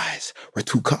 2 guys. We're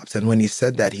 2 cops. And when he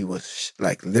said that, he was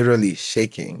like literally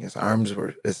shaking. His arms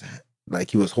were...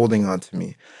 like he was holding on to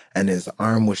me, and his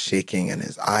arm was shaking and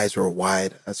his eyes were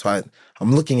wide. And so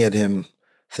I'm looking at him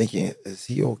thinking, is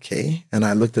he okay? And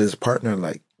I looked at his partner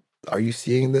like, are you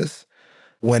seeing this?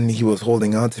 When he was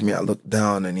holding on to me, I looked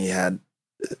down and he had,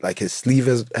 like, his sleeve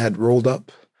had rolled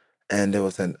up, and there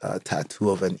was a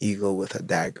tattoo of an eagle with a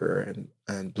dagger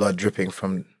and blood dripping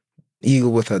from,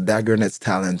 eagle with a dagger in its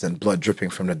talons and blood dripping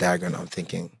from the dagger. And I'm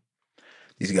thinking,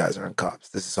 these guys aren't cops.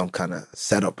 This is some kind of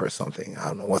setup or something. I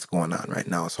don't know what's going on right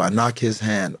now. So I knock his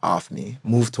hand off me,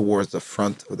 move towards the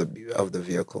front of the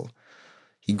vehicle.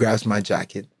 He grabs my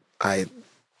jacket. I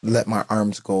let my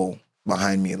arms go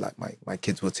behind me, like my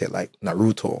kids would say, like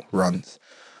Naruto runs.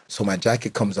 So my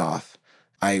jacket comes off.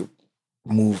 I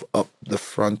move up the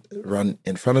front, run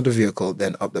in front of the vehicle,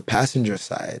 then up the passenger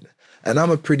side. And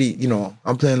I'm a pretty,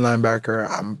 I'm playing linebacker.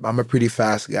 I'm a pretty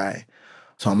fast guy.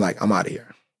 So I'm like, I'm out of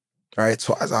here. All right.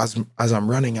 So as I'm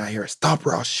running, I hear, stop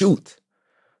or I'll shoot.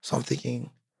 So I'm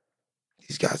thinking,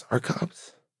 these guys are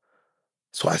cops.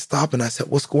 So I stopped and I said,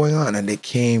 what's going on? And they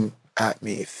came at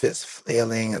me, fists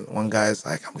flailing. And one guy's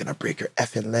like, I'm going to break your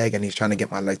effing leg. And he's trying to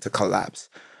get my leg to collapse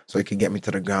so he could get me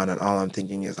to the ground. And all I'm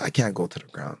thinking is, I can't go to the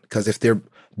ground. Because if they're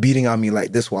beating on me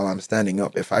like this while I'm standing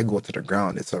up, if I go to the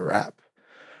ground, it's a wrap.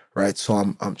 Right.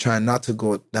 So I'm trying not to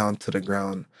go down to the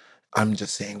ground. I'm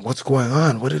just saying, what's going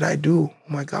on? What did I do?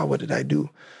 Oh my God, what did I do?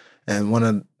 And one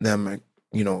of them,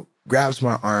 grabs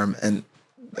my arm. And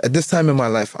at this time in my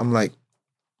life, I'm like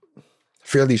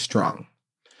fairly strong,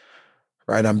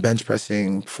 right? I'm bench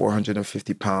pressing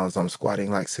 450 pounds. I'm squatting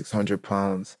like 600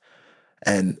 pounds.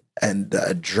 And the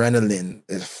adrenaline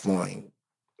is flowing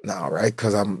now, right?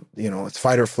 Because it's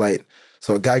fight or flight.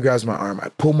 So a guy grabs my arm. I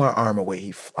pull my arm away.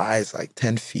 He flies like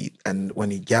 10 feet. And when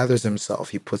he gathers himself,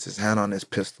 he puts his hand on his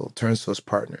pistol, turns to his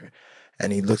partner,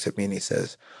 and he looks at me and he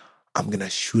says, "I'm going to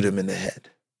shoot him in the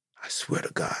head. I swear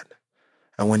to God."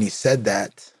 And when he said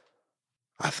that,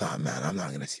 I thought, man, I'm not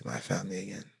going to see my family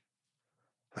again.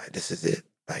 Like, this is it.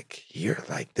 Like, here,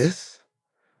 like this.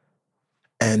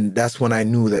 And that's when I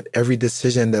knew that every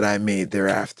decision that I made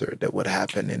thereafter that would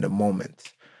happen in the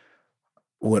moment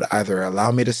would either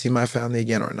allow me to see my family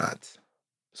again or not.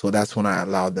 So that's when I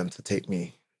allowed them to take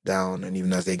me down. And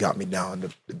even as they got me down,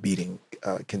 the beating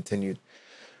continued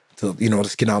till, the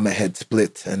skin on my head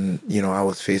split. And, I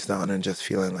was face down and just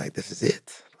feeling like, this is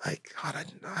it. Like, God,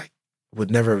 I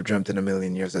would never have dreamt in a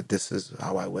million years that this is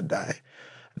how I would die.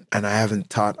 And I haven't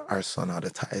taught our son how to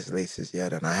tie his laces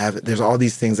yet. And there's all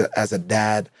these things that as a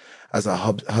dad, as a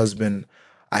husband,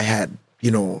 I had,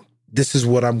 this is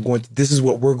what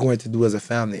we're going to do as a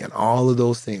family. And all of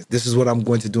those things, this is what I'm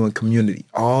going to do in community.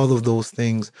 All of those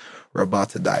things were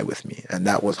about to die with me. And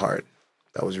that was hard.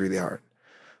 That was really hard.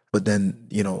 But then,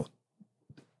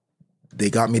 they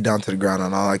got me down to the ground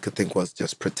and all I could think was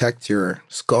just protect your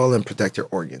skull and protect your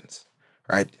organs,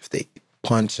 right? If they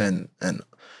punch and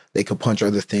they could punch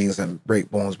other things and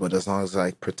break bones, but as long as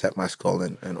I protect my skull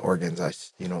and organs,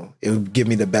 it would give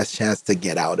me the best chance to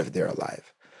get out if they're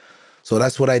alive. So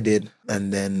that's what I did.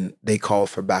 And then they called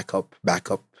for backup.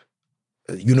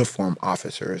 Uniform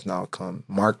officers now come,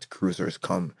 marked cruisers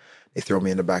come. They throw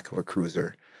me in the back of a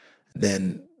cruiser.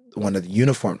 Then one of the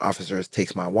uniformed officers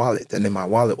takes my wallet. And in my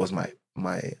wallet was my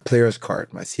player's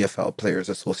card, my CFL Players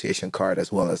Association card,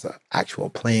 as well as an actual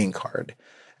playing card.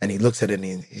 And he looks at it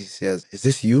and he says, "Is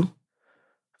this you?"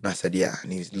 And I said, "Yeah."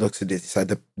 And he looks at it. He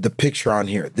said, the picture on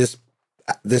here, this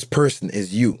person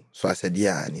is you. So I said,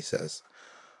 "Yeah." And he says,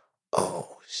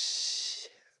 "Oh,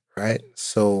 shit." Right?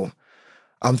 So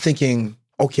I'm thinking,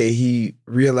 okay, he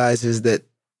realizes that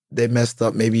they messed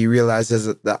up. Maybe he realizes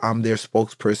that I'm their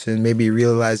spokesperson. Maybe he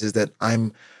realizes that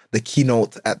I'm the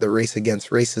keynote at the Race Against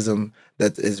Racism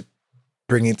that is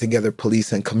bringing together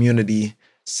police and community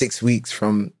 6 weeks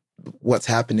from what's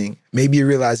happening. Maybe he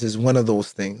realizes one of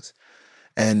those things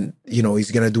and,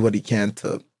 he's going to do what he can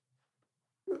to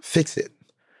fix it,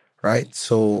 right?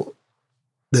 So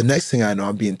the next thing I know,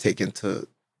 I'm being taken to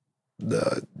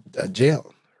the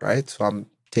jail, right? So I'm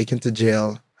taken to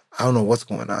jail. I don't know what's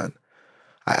going on.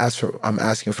 I'm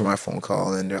asking for my phone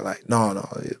call and they're like, no,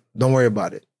 don't worry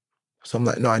about it. So I'm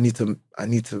like, no, I need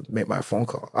to make my phone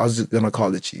call. I was just going to call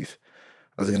the chief.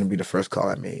 I was going to be the first call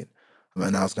I made.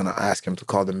 And I was going to ask him to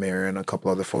call the mayor and a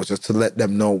couple other folks just to let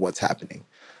them know what's happening.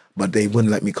 But they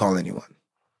wouldn't let me call anyone.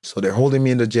 So they're holding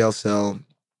me in the jail cell.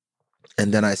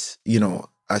 And then I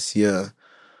see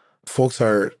folks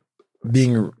are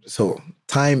being, so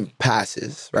time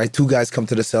passes, right? Two guys come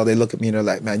to the cell. They look at me and they're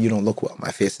like, "Man, you don't look well.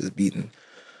 My face is beaten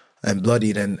and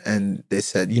bloodied." And they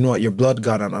said, "You know what? Your blood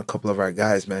got on a couple of our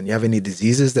guys, man. You have any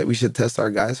diseases that we should test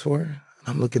our guys for?" And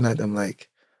I'm looking at them like,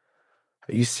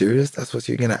 "Are you serious? That's what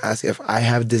you're going to ask? If I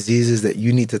have diseases that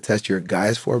you need to test your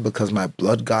guys for because my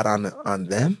blood got on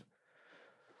them?"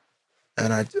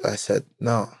 And I said,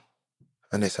 "No."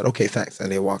 And they said, "Okay, thanks."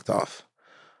 And they walked off.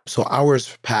 So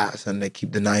hours pass and they keep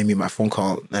denying me my phone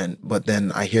call. But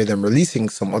then I hear them releasing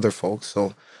some other folks.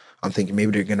 So I'm thinking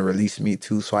maybe they're going to release me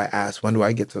too. So I asked, "When do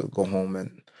I get to go home?"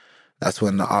 And that's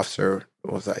when the officer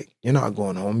was like, "You're not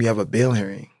going home. You have a bail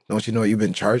hearing. Don't you know what you've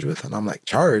been charged with?" And I'm like,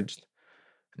 "Charged?"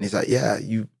 And he's like, "Yeah,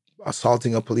 you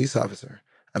assaulting a police officer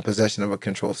and possession of a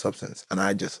controlled substance." And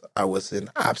I was in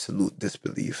absolute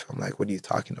disbelief. I'm like, "What are you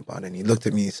talking about?" And he looked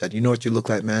at me and said, "You know what you look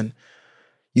like, man?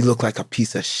 You look like a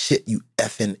piece of shit, you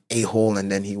effing a-hole."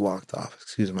 And then he walked off.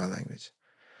 Excuse my language.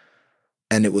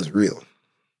 And it was real.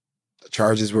 The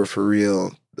charges were for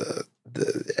real. The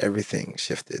everything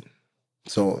shifted.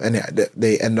 So, and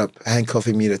they end up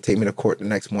handcuffing me to take me to court the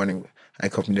next morning,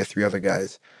 handcuffing me to 3 other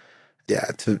guys.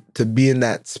 Yeah, to be in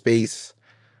that space,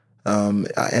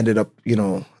 I ended up,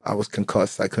 I was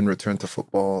concussed. I couldn't return to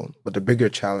football. But the bigger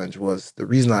challenge was the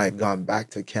reason I had gone back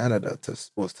to Canada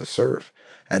was to serve.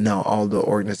 And now all the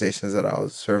organizations that I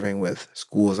was serving with,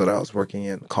 schools that I was working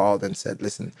in, called and said,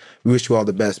 "Listen, we wish you all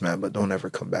the best, man, but don't ever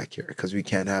come back here because we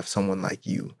can't have someone like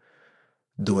you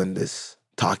doing this,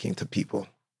 talking to people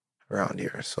around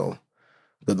here. So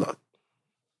good luck."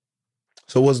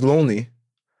 So it was lonely.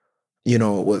 It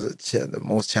was the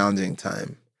most challenging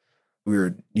time. We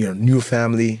were, new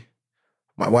family.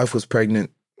 My wife was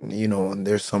pregnant, and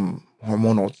there's some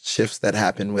hormonal shifts that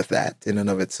happen with that in and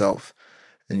of itself.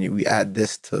 And we add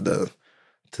this to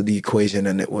the equation,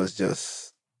 and it was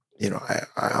just,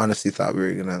 I honestly thought we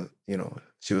were gonna,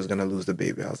 she was gonna lose the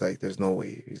baby. I was like, there's no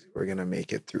way we're gonna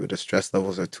make it through. The stress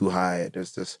levels are too high.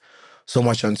 There's just so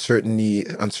much uncertainty.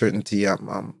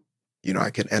 I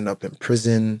could end up in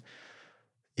prison.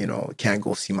 Can't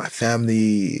go see my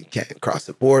family, can't cross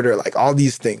the border. Like, all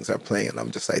these things are playing. And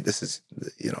I'm just like, this is,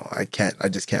 I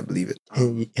just can't believe it.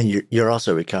 And you're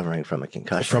also recovering from a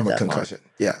concussion. From a concussion,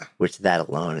 yeah. Which that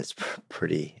alone is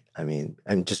pretty,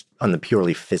 and just on the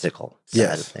purely physical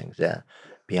side of things, yeah.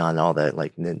 Beyond all the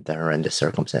horrendous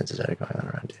circumstances that are going on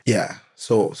around you. Yeah.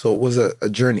 So it was a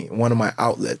journey. One of my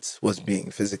outlets was being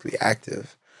physically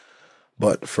active.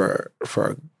 But for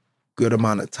a good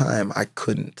amount of time, I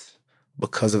couldn't.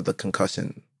 Because of the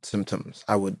concussion symptoms,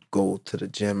 I would go to the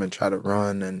gym and try to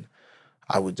run, and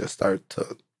I would just start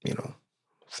to,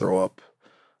 throw up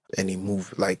any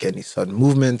sudden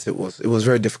movements. It was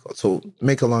very difficult. So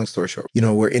make a long story short,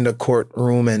 we're in the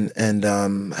courtroom and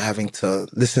having to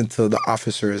listen to the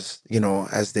officers,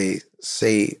 as they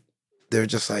say, they're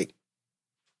just like,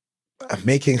 I'm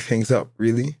making things up,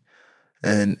 really.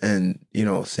 And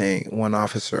saying, one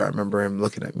officer, I remember him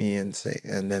looking at me and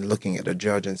then looking at the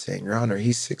judge and saying, Your Honor,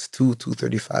 he's 6'2",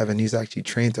 235, and he's actually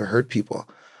trained to hurt people.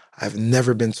 I've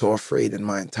never been so afraid in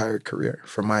my entire career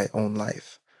for my own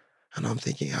life. And I'm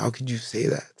thinking, how could you say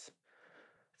that?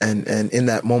 And in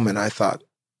that moment, I thought,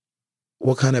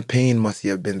 what kind of pain must he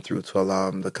have been through to allow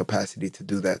him the capacity to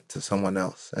do that to someone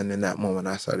else? And in that moment,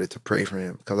 I started to pray for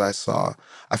him, because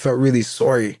I felt really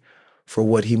sorry for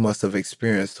what he must have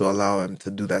experienced to allow him to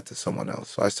do that to someone else.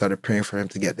 So I started praying for him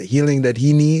to get the healing that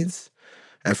he needs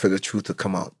and for the truth to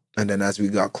come out. And then as we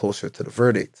got closer to the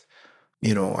verdict,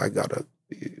 I got a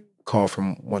call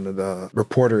from one of the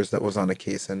reporters that was on the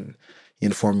case, and he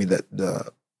informed me that the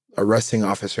arresting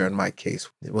officer in my case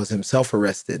was himself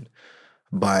arrested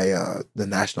by the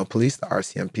National Police, the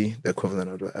RCMP, the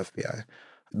equivalent of the FBI.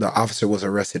 The officer was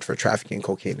arrested for trafficking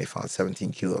cocaine. They found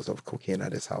 17 kilos of cocaine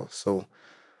at his house. So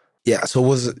yeah,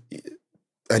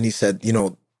 and he said,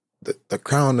 the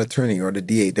Crown Attorney or the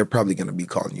DA, they're probably going to be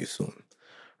calling you soon,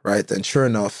 right? And sure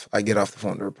enough, I get off the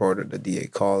phone to the reporter, the DA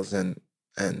calls and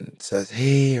says,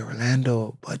 hey,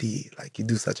 Orlando, buddy, you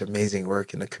do such amazing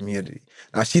work in the community.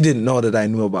 Now, she didn't know that I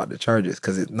knew about the charges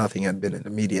because nothing had been in the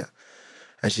media.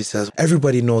 And she says,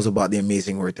 everybody knows about the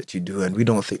amazing work that you do, and we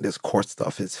don't think this court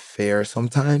stuff is fair.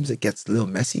 Sometimes it gets a little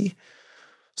messy.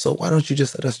 So why don't you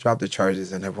just let us drop the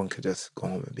charges and everyone could just go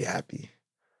home and be happy?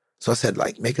 So I said,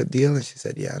 make a deal? And she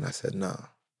said, yeah. And I said, no,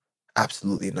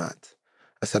 absolutely not.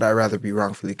 I said, I'd rather be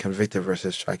wrongfully convicted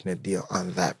versus striking a deal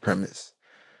on that premise.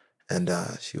 And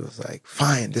she was like,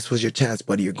 fine, this was your chance,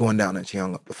 buddy. You're going down. And she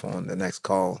hung up the phone. The next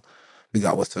call we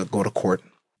got was to go to court,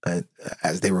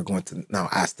 as they were going to now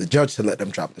ask the judge to let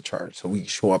them drop the charge. So we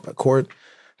show up at court.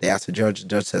 They ask the judge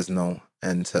says no.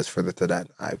 And says further to that,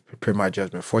 I prepare my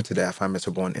judgment for today. I find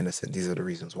Mr. Bowen innocent. These are the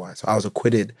reasons why. So I was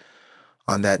acquitted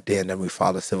on that day, and then we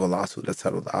filed a civil lawsuit that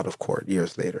settled out of court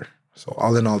years later. So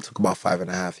all in all, it took about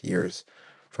 5.5 years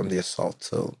from the assault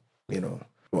to,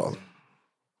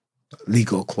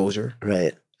 legal closure.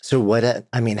 Right. So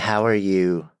how are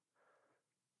you,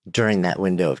 during that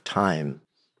window of time,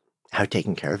 how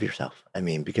taking care of yourself?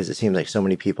 Because it seems like so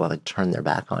many people have turned their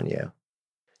back on you.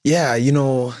 Yeah,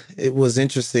 it was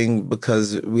interesting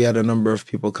because we had a number of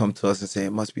people come to us and say,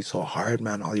 it must be so hard,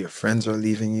 man. All your friends are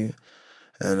leaving you.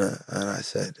 And I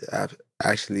said,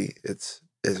 actually, it's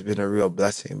been a real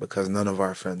blessing because none of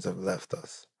our friends have left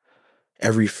us.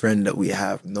 Every friend that we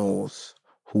have knows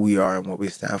who we are and what we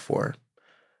stand for.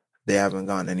 They haven't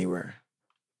gone anywhere.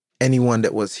 Anyone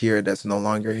that was here that's no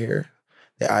longer here,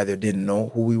 they either didn't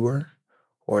know who we were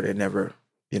or they never,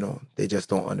 they just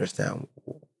don't understand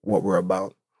what we're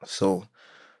about. So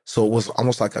it was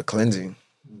almost like a cleansing,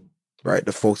 right?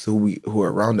 The folks who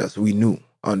were around us, we knew,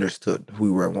 understood who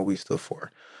we were and what we stood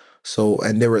for. So,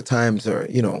 and there were times where,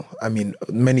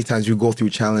 many times we go through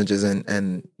challenges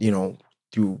and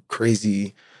through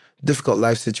crazy, difficult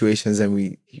life situations, and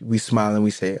we smile and we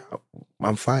say,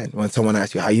 I'm fine. When someone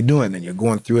asks you, how you doing? And you're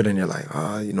going through it and you're like,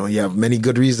 you have many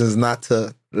good reasons not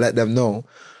to let them know.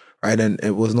 Right. And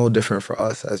it was no different for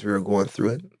us as we were going through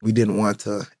it. We didn't want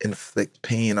to inflict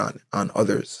pain on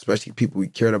others, especially people we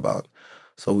cared about.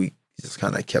 So we just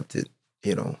kind of kept it,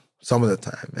 some of the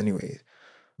time anyway,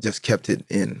 just kept it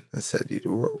in and said,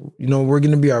 we're going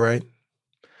to be all right.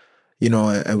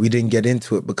 And we didn't get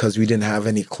into it because we didn't have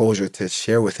any closure to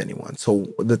share with anyone. So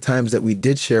the times that we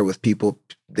did share with people,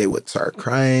 they would start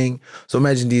crying. So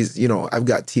imagine these, I've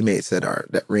got teammates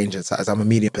that range in size. I'm a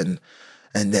medium,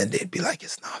 and then they'd be like,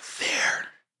 it's not fair.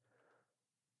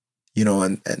 you know,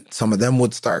 and some of them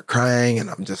would start crying. And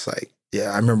I'm just like,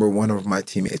 yeah, I remember one of my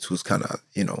teammates who's kind of,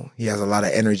 you know, he has a lot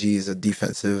of energy. He's a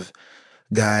defensive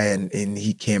guy. And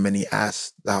he came and he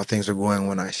asked how things are going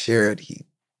when I shared.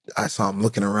 I saw him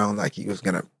looking around like he was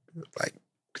going to like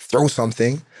throw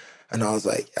something. And I was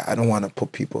like, I don't want to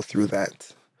put people through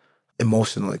that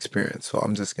emotional experience. So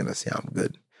I'm just going to say I'm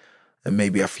good. And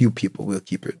maybe a few people will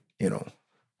keep it, you know,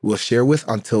 we'll share with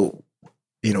until,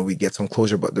 you know, we get some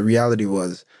closure. But the reality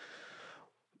was,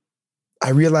 I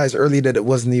realized early that it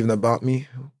wasn't even about me,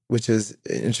 which is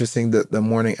interesting. That the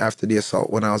morning after the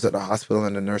assault, when I was at the hospital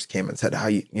and the nurse came and said,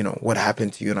 what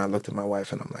happened to you? And I looked at my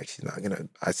wife and I'm like,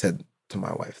 I said to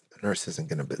my wife, the nurse isn't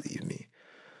going to believe me.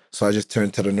 So I just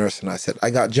turned to the nurse and I said,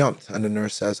 I got jumped. And the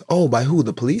nurse says, oh, by who?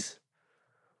 The police?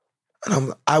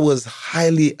 And I was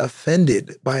highly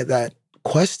offended by that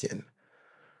question,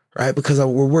 right? Because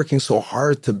we're working so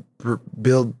hard to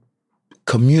build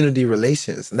community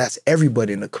relations, and that's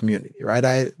everybody in the community, right?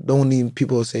 I don't need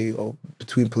people to say, oh,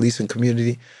 between police and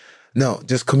community. No,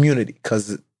 just community,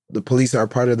 because the police are a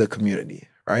part of the community,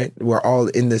 right? We're all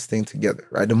in this thing together,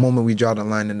 right? The moment we draw the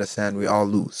line in the sand, we all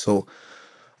lose. So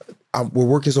we're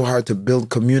working so hard to build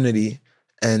community,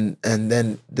 and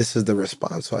then this is the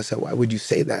response. So I said, why would you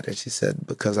say that? And she said,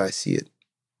 because I see it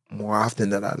more often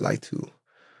than I'd like to.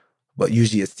 But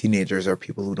usually it's teenagers or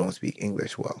people who don't speak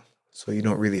English well. So you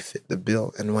don't really fit the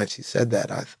bill. And when she said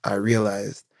that, I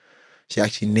realized she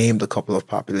actually named a couple of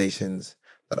populations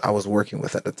that I was working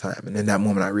with at the time. And in that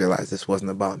moment, I realized this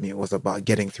wasn't about me. It was about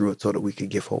getting through it so that we could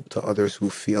give hope to others who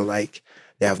feel like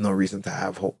they have no reason to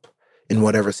have hope in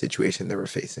whatever situation they were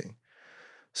facing.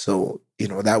 So, you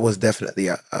know, that was definitely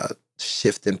a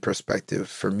shift in perspective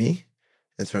for me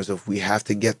in terms of we have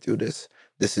to get through this.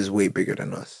 This is way bigger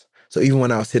than us. So even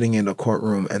when I was sitting in the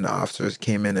courtroom and the officers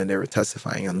came in and they were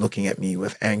testifying and looking at me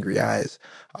with angry eyes,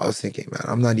 I was thinking, man,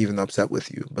 I'm not even upset with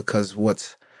you, because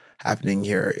what's happening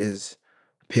here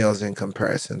pales in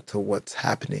comparison to what's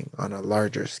happening on a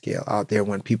larger scale out there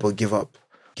when people give up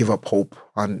hope,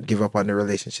 give up on their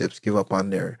relationships, give up on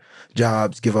their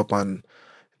jobs, give up on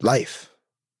life,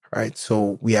 right?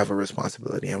 So we have a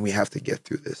responsibility and we have to get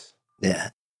through this.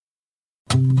 Yeah.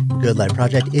 Good Life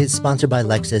Project is sponsored by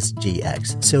Lexus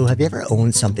GX. So have you ever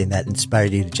owned something that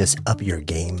inspired you to just up your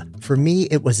game? For me,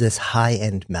 it was this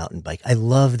high-end mountain bike. I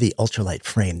love the ultralight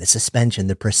frame, the suspension,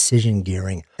 the precision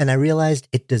gearing, and I realized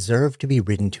it deserved to be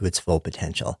ridden to its full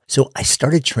potential. So I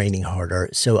started training harder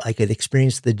so I could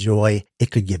experience the joy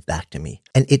it could give back to me.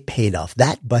 And it paid off.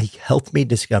 That bike helped me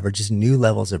discover just new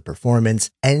levels of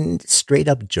performance and straight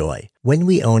up joy. When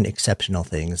we own exceptional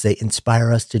things, they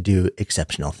inspire us to do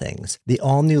exceptional things. The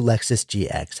all-new Lexus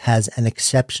GX has an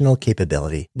exceptional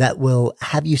capability that will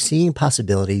have you seeing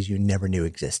possibilities you never knew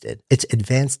existed. Its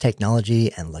advanced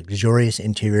technology and luxurious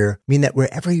interior mean that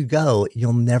wherever you go,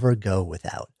 you'll never go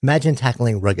without. Imagine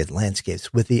tackling rugged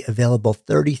landscapes with the available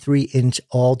 33-inch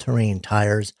all-terrain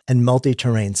tires and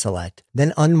multi-terrain select,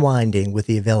 then unwinding with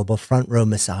the available front-row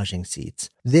massaging seats.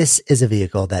 This is a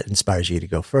vehicle that inspires you to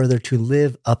go further, to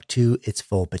live up to its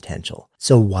full potential.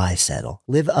 So why settle?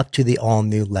 Live up to the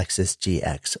all-new Lexus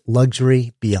GX.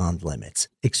 Luxury beyond limits.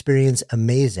 Experience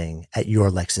amazing at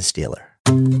your Lexus dealer.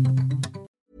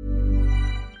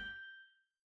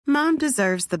 Mom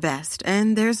deserves the best,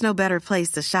 and there's no better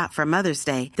place to shop for Mother's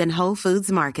Day than Whole Foods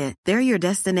Market. They're your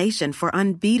destination for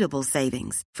unbeatable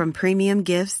savings, from premium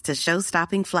gifts to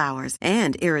show-stopping flowers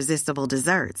and irresistible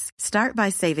desserts. Start by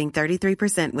saving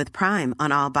 33% with Prime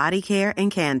on all body care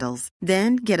and candles.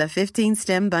 Then get a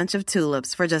 15-stem bunch of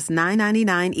tulips for just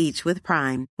 $9.99 each with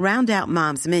Prime. Round out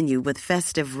Mom's menu with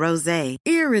festive rosé,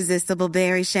 irresistible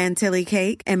berry chantilly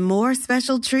cake, and more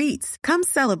special treats. Come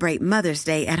celebrate Mother's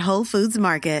Day at Whole Foods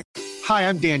Market. Hi,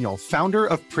 I'm Daniel, founder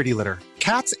of Pretty Litter.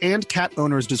 Cats and cat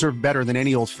owners deserve better than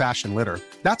any old-fashioned litter.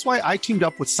 That's why I teamed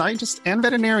up with scientists and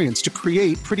veterinarians to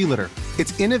create Pretty Litter.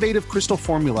 Its innovative crystal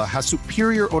formula has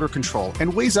superior odor control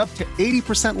and weighs up to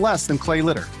 80% less than clay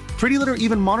litter. Pretty Litter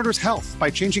even monitors health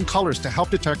by changing colors to help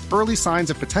detect early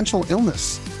signs of potential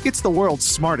illness. It's the world's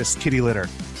smartest kitty litter.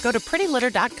 Go to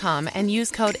prettylitter.com and use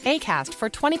code ACAST for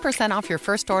 20% off your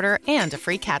first order and a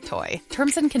free cat toy.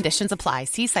 Terms and conditions apply.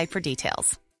 See site for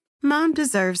details. Mom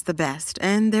deserves the best,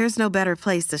 and there's no better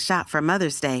place to shop for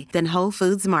Mother's Day than Whole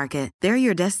Foods Market. They're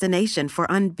your destination for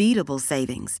unbeatable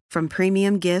savings, from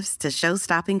premium gifts to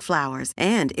show-stopping flowers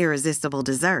and irresistible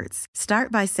desserts.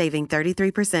 Start by saving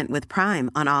 33% with Prime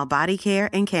on all body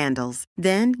care and candles.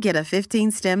 Then get a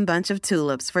 15-stem bunch of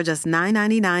tulips for just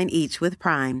 $9.99 each with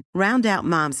Prime. Round out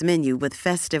Mom's menu with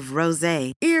festive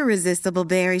rosé, irresistible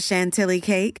berry chantilly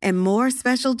cake, and more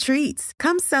special treats.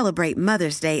 Come celebrate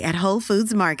Mother's Day at Whole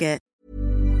Foods Market.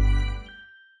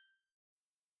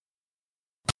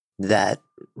 that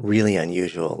really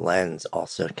unusual lens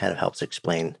also kind of helps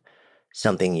explain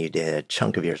something you did a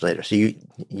chunk of years later. So you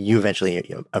eventually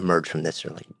emerge from this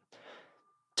sort of like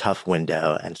tough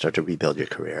window and start to rebuild your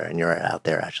career, and you're out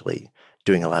there actually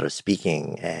doing a lot of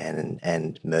speaking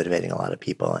and motivating a lot of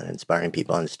people and inspiring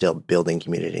people and still building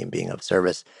community and being of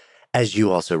service as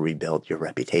you also rebuild your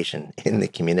reputation in the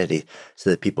community so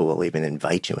that people will even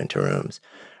invite you into rooms,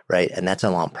 right? And that's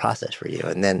a long process for you.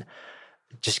 And then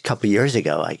just a couple of years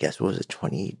ago, I guess, what was it,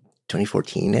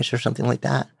 2014-ish or something like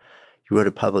that, you wrote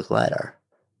a public letter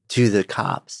to the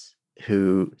cops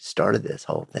who started this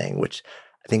whole thing, which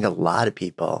I think a lot of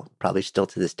people probably still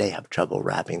to this day have trouble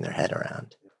wrapping their head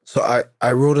around. So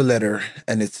I wrote a letter,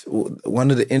 and it's one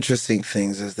of the interesting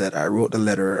things is that I wrote the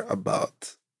letter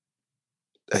about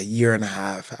a year and a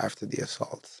half after the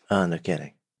assault. Oh, no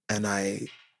kidding. And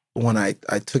when I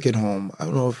took it home, I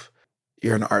don't know if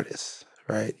you're an artist,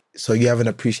 right? So you have an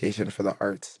appreciation for the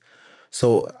arts.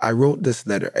 So I wrote this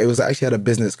letter. It was actually at a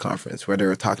business conference where they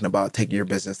were talking about taking your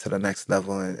business to the next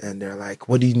level. And they're like,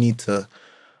 what do you need to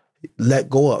let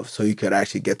go of so you could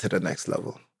actually get to the next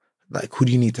level? Like, who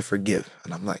do you need to forgive?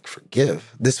 And I'm like,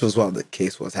 forgive? This was while the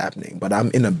case was happening. But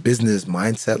I'm in a business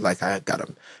mindset. Like, I got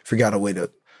to figure out a way to,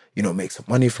 make some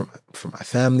money for my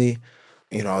family.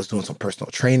 I was doing some personal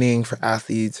training for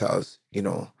athletes. I was,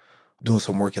 doing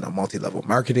some work in a multi-level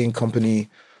marketing company.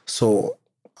 So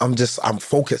I'm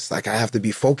focused. Like, I have to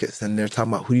be focused. And they're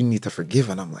talking about, who do you need to forgive?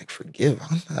 And I'm like, forgive? I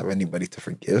don't have anybody to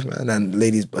forgive, man. And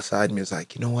ladies beside me was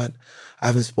like, you know what? I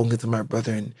haven't spoken to my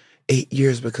brother in 8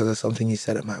 years because of something he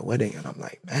said at my wedding. And I'm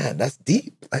like, man, that's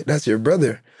deep. Like, that's your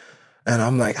brother. And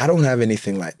I'm like, I don't have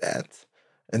anything like that.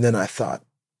 And then I thought,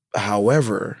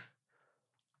 however,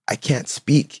 I can't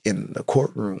speak in the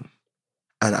courtroom.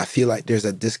 And I feel like there's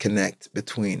a disconnect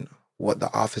between what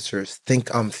the officers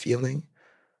think I'm feeling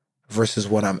versus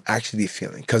what I'm actually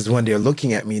feeling. Because when they're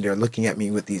looking at me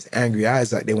with these angry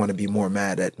eyes, like they want to be more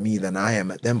mad at me than I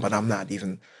am at them, but I'm not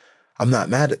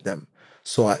mad at them.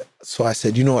 So I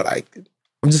said, you know what,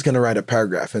 I'm just going to write a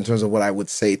paragraph in terms of what I would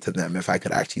say to them if I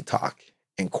could actually talk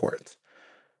in court.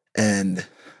 And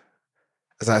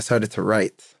as I started to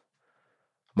write,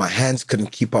 my hands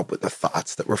couldn't keep up with the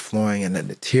thoughts that were flowing, and then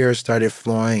the tears started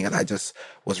flowing, and I just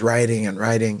was writing and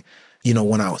writing.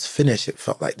 When I was finished, it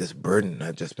felt like this burden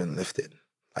had just been lifted.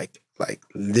 Like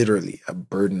literally a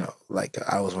burden, like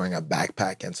I was wearing a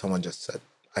backpack and someone just said,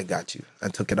 I got you,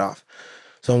 and took it off.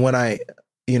 So when I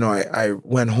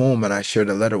went home and I shared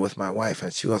a letter with my wife,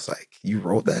 and she was like, you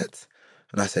wrote that?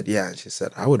 And I said, yeah. And she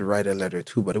said, I would write a letter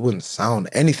too, but it wouldn't sound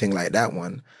anything like that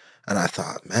one. And I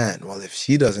thought, man, well, if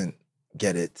she doesn't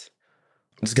get it,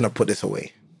 I'm just going to put this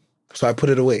away. So I put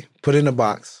it away, put it in a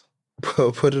box,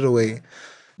 put it away.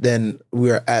 Then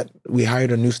we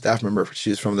hired a new staff member.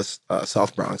 She's from the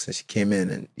South Bronx, and she came in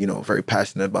and, very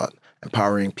passionate about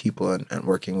empowering people and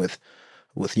working with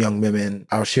young women.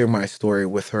 I'll share my story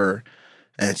with her,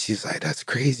 and she's like, that's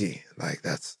crazy.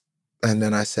 And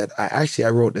then I said, I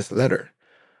wrote this letter.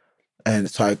 And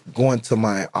so I go into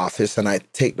my office and I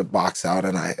take the box out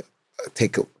and I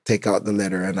take out the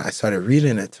letter and I started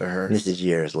reading it to her. This is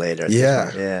years later.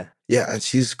 Yeah. Yeah. And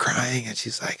she's crying and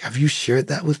she's like, have you shared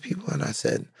that with people? And I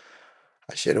said,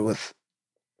 I shared it with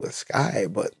Sky,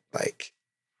 but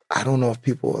I don't know if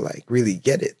people will really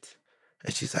get it.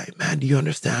 And she's like, man, do you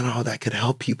understand how that could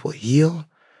help people heal?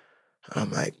 And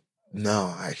I'm like,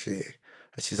 no, actually.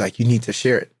 And she's like, you need to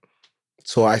share it.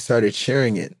 So I started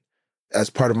sharing it as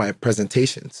part of my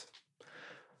presentations.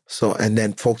 So, and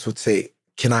then folks would say,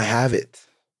 can I have it?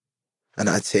 And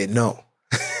I'd say, no,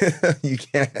 you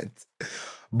can't.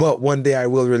 But one day I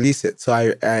will release it. So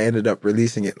I ended up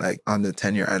releasing it on the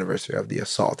 10-year anniversary of the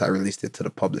assault. I released it to the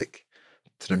public,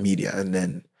 to the media. And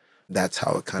then that's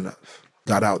how it kind of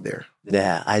got out there.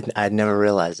 Yeah, I'd never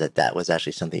realized that was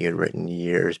actually something you'd written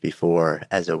years before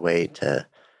as a way to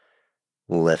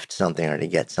lift something or to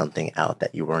get something out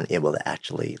that you weren't able to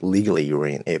actually, legally, you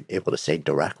weren't able to say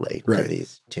directly to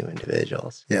these two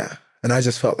individuals. Yeah. And I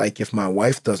just felt like if my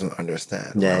wife doesn't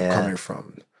understand where I'm coming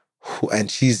from,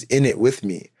 and she's in it with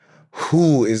me,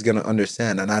 who is going to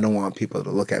understand? And I don't want people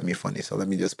to look at me funny, so let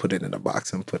me just put it in a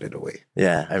box and put it away.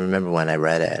 Yeah, I remember when I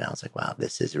read it, and I was like, wow,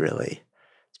 this is really,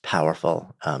 it's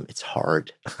powerful. It's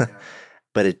hard. Yeah.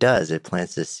 But it does. It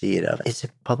plants the seed of. Is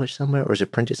it published somewhere or is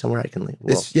it printed somewhere? I can link.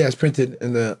 It's printed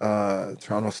in the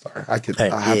Toronto Star. I'll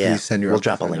happily send you. We'll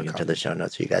drop a link into the show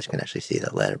notes so you guys can actually see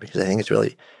that letter, because I think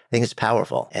it's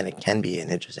powerful, and it can be an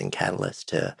interesting catalyst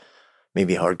to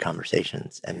maybe hard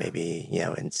conversations and maybe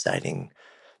inciting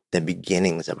the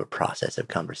beginnings of a process of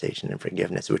conversation and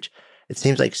forgiveness, which it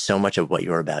seems like so much of what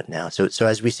you're about now. So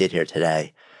as we sit here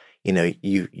today,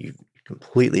 you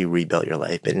completely rebuilt your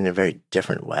life, but in a very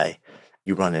different way.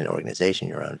 You run an organization,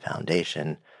 your own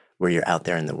foundation, where you're out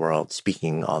there in the world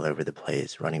speaking all over the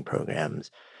place, running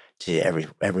programs to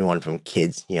everyone from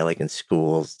kids, like in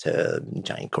schools to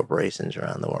giant corporations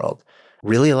around the world.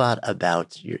 Really a lot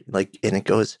about your, and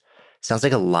it sounds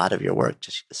like a lot of your work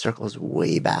just circles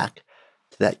way back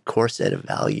to that core set of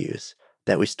values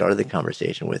that we started the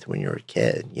conversation with when you were a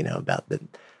kid, about the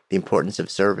importance of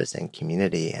service and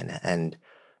community and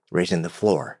raising the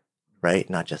floor, right?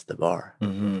 Not just the bar.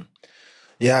 Mm-hmm.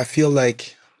 Yeah, I feel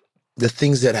like the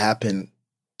things that happen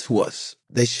to us,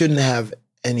 they shouldn't have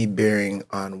any bearing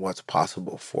on what's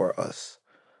possible for us.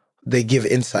 They give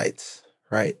insights,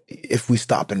 right? If we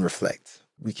stop and reflect,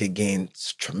 we could gain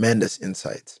tremendous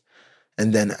insights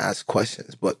and then ask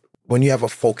questions. But when you have a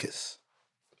focus,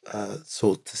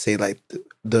 so to say, like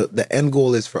the end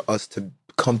goal is for us to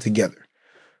come together,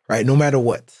 right? No matter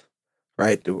what,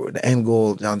 right? The end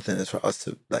goal, Jonathan, is for us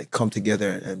to come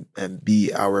together and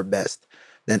be our best.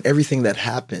 Then everything that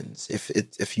happens,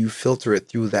 if you filter it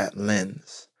through that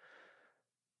lens,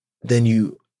 then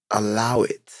you allow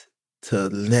it to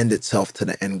lend itself to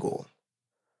the end goal.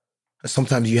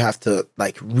 Sometimes you have to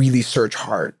really search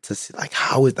hard to see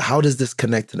how does this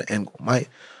connect to the end goal?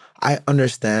 I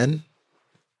understand,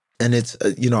 and it's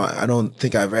I don't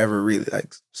think I've ever really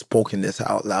spoken this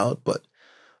out loud, but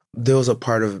there was a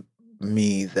part of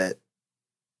me that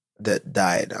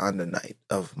died on the night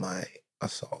of my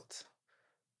assault.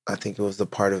 I think it was the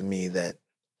part of me that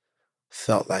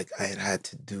felt like I had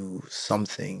to do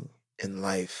something in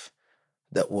life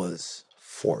that was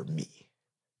for me.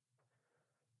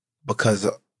 Because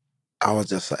I was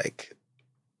just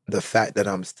the fact that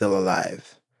I'm still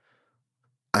alive,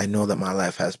 I know that my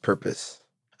life has purpose.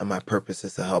 And my purpose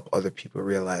is to help other people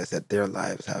realize that their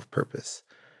lives have purpose.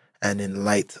 And in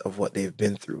light of what they've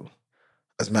been through,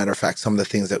 as a matter of fact, some of the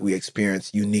things that we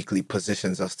experience uniquely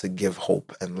positions us to give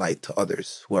hope and light to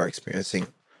others who are experiencing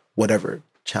whatever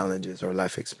challenges or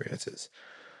life experiences.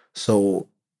 So,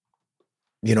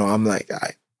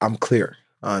 I'm clear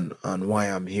on why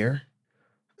I'm here.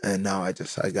 And now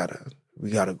we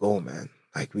gotta go, man.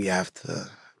 We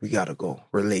gotta go.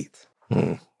 We're late.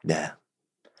 Yeah.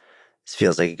 This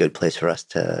feels like a good place for us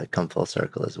to come full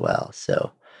circle as well.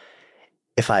 So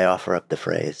if I offer up the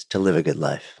phrase, to live a good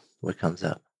life, what comes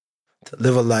up? To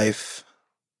live a life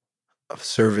of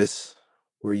service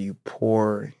where you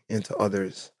pour into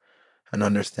others an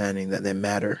understanding that they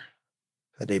matter,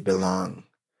 that they belong,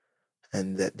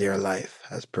 and that their life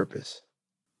has purpose.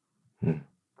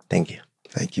 Thank you.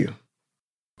 Thank you.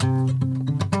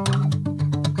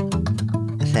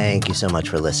 Thank you so much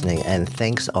for listening, and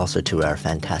thanks also to our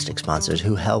fantastic sponsors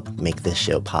who help make this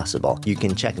show possible. You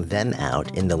can check them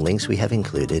out in the links we have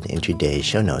included in today's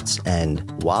show notes. And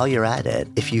while you're at it,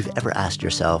 if you've ever asked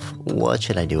yourself, what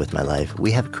should I do with my life?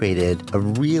 We have created a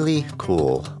really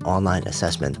cool online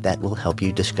assessment that will help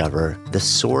you discover the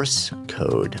source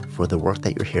code for the work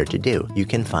that you're here to do. You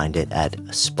can find it at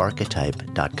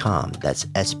sparketype.com. That's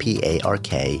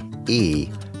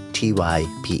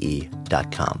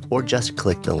SPARKETYPE.com, or just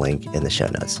click the link in the show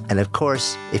notes. And of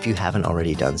course, if you haven't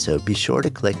already done so, be sure to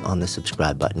click on the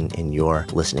subscribe button in your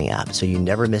listening app so you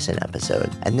never miss an episode.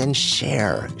 And then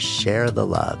share the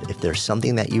love. If there's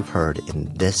something that you've heard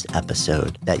in this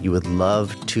episode that you would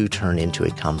love to turn into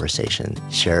a conversation,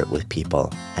 share it with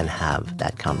people and have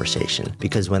that conversation.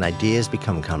 Because when ideas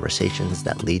become conversations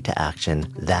that lead to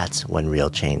action, that's when real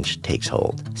change takes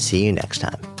hold. See you next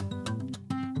time.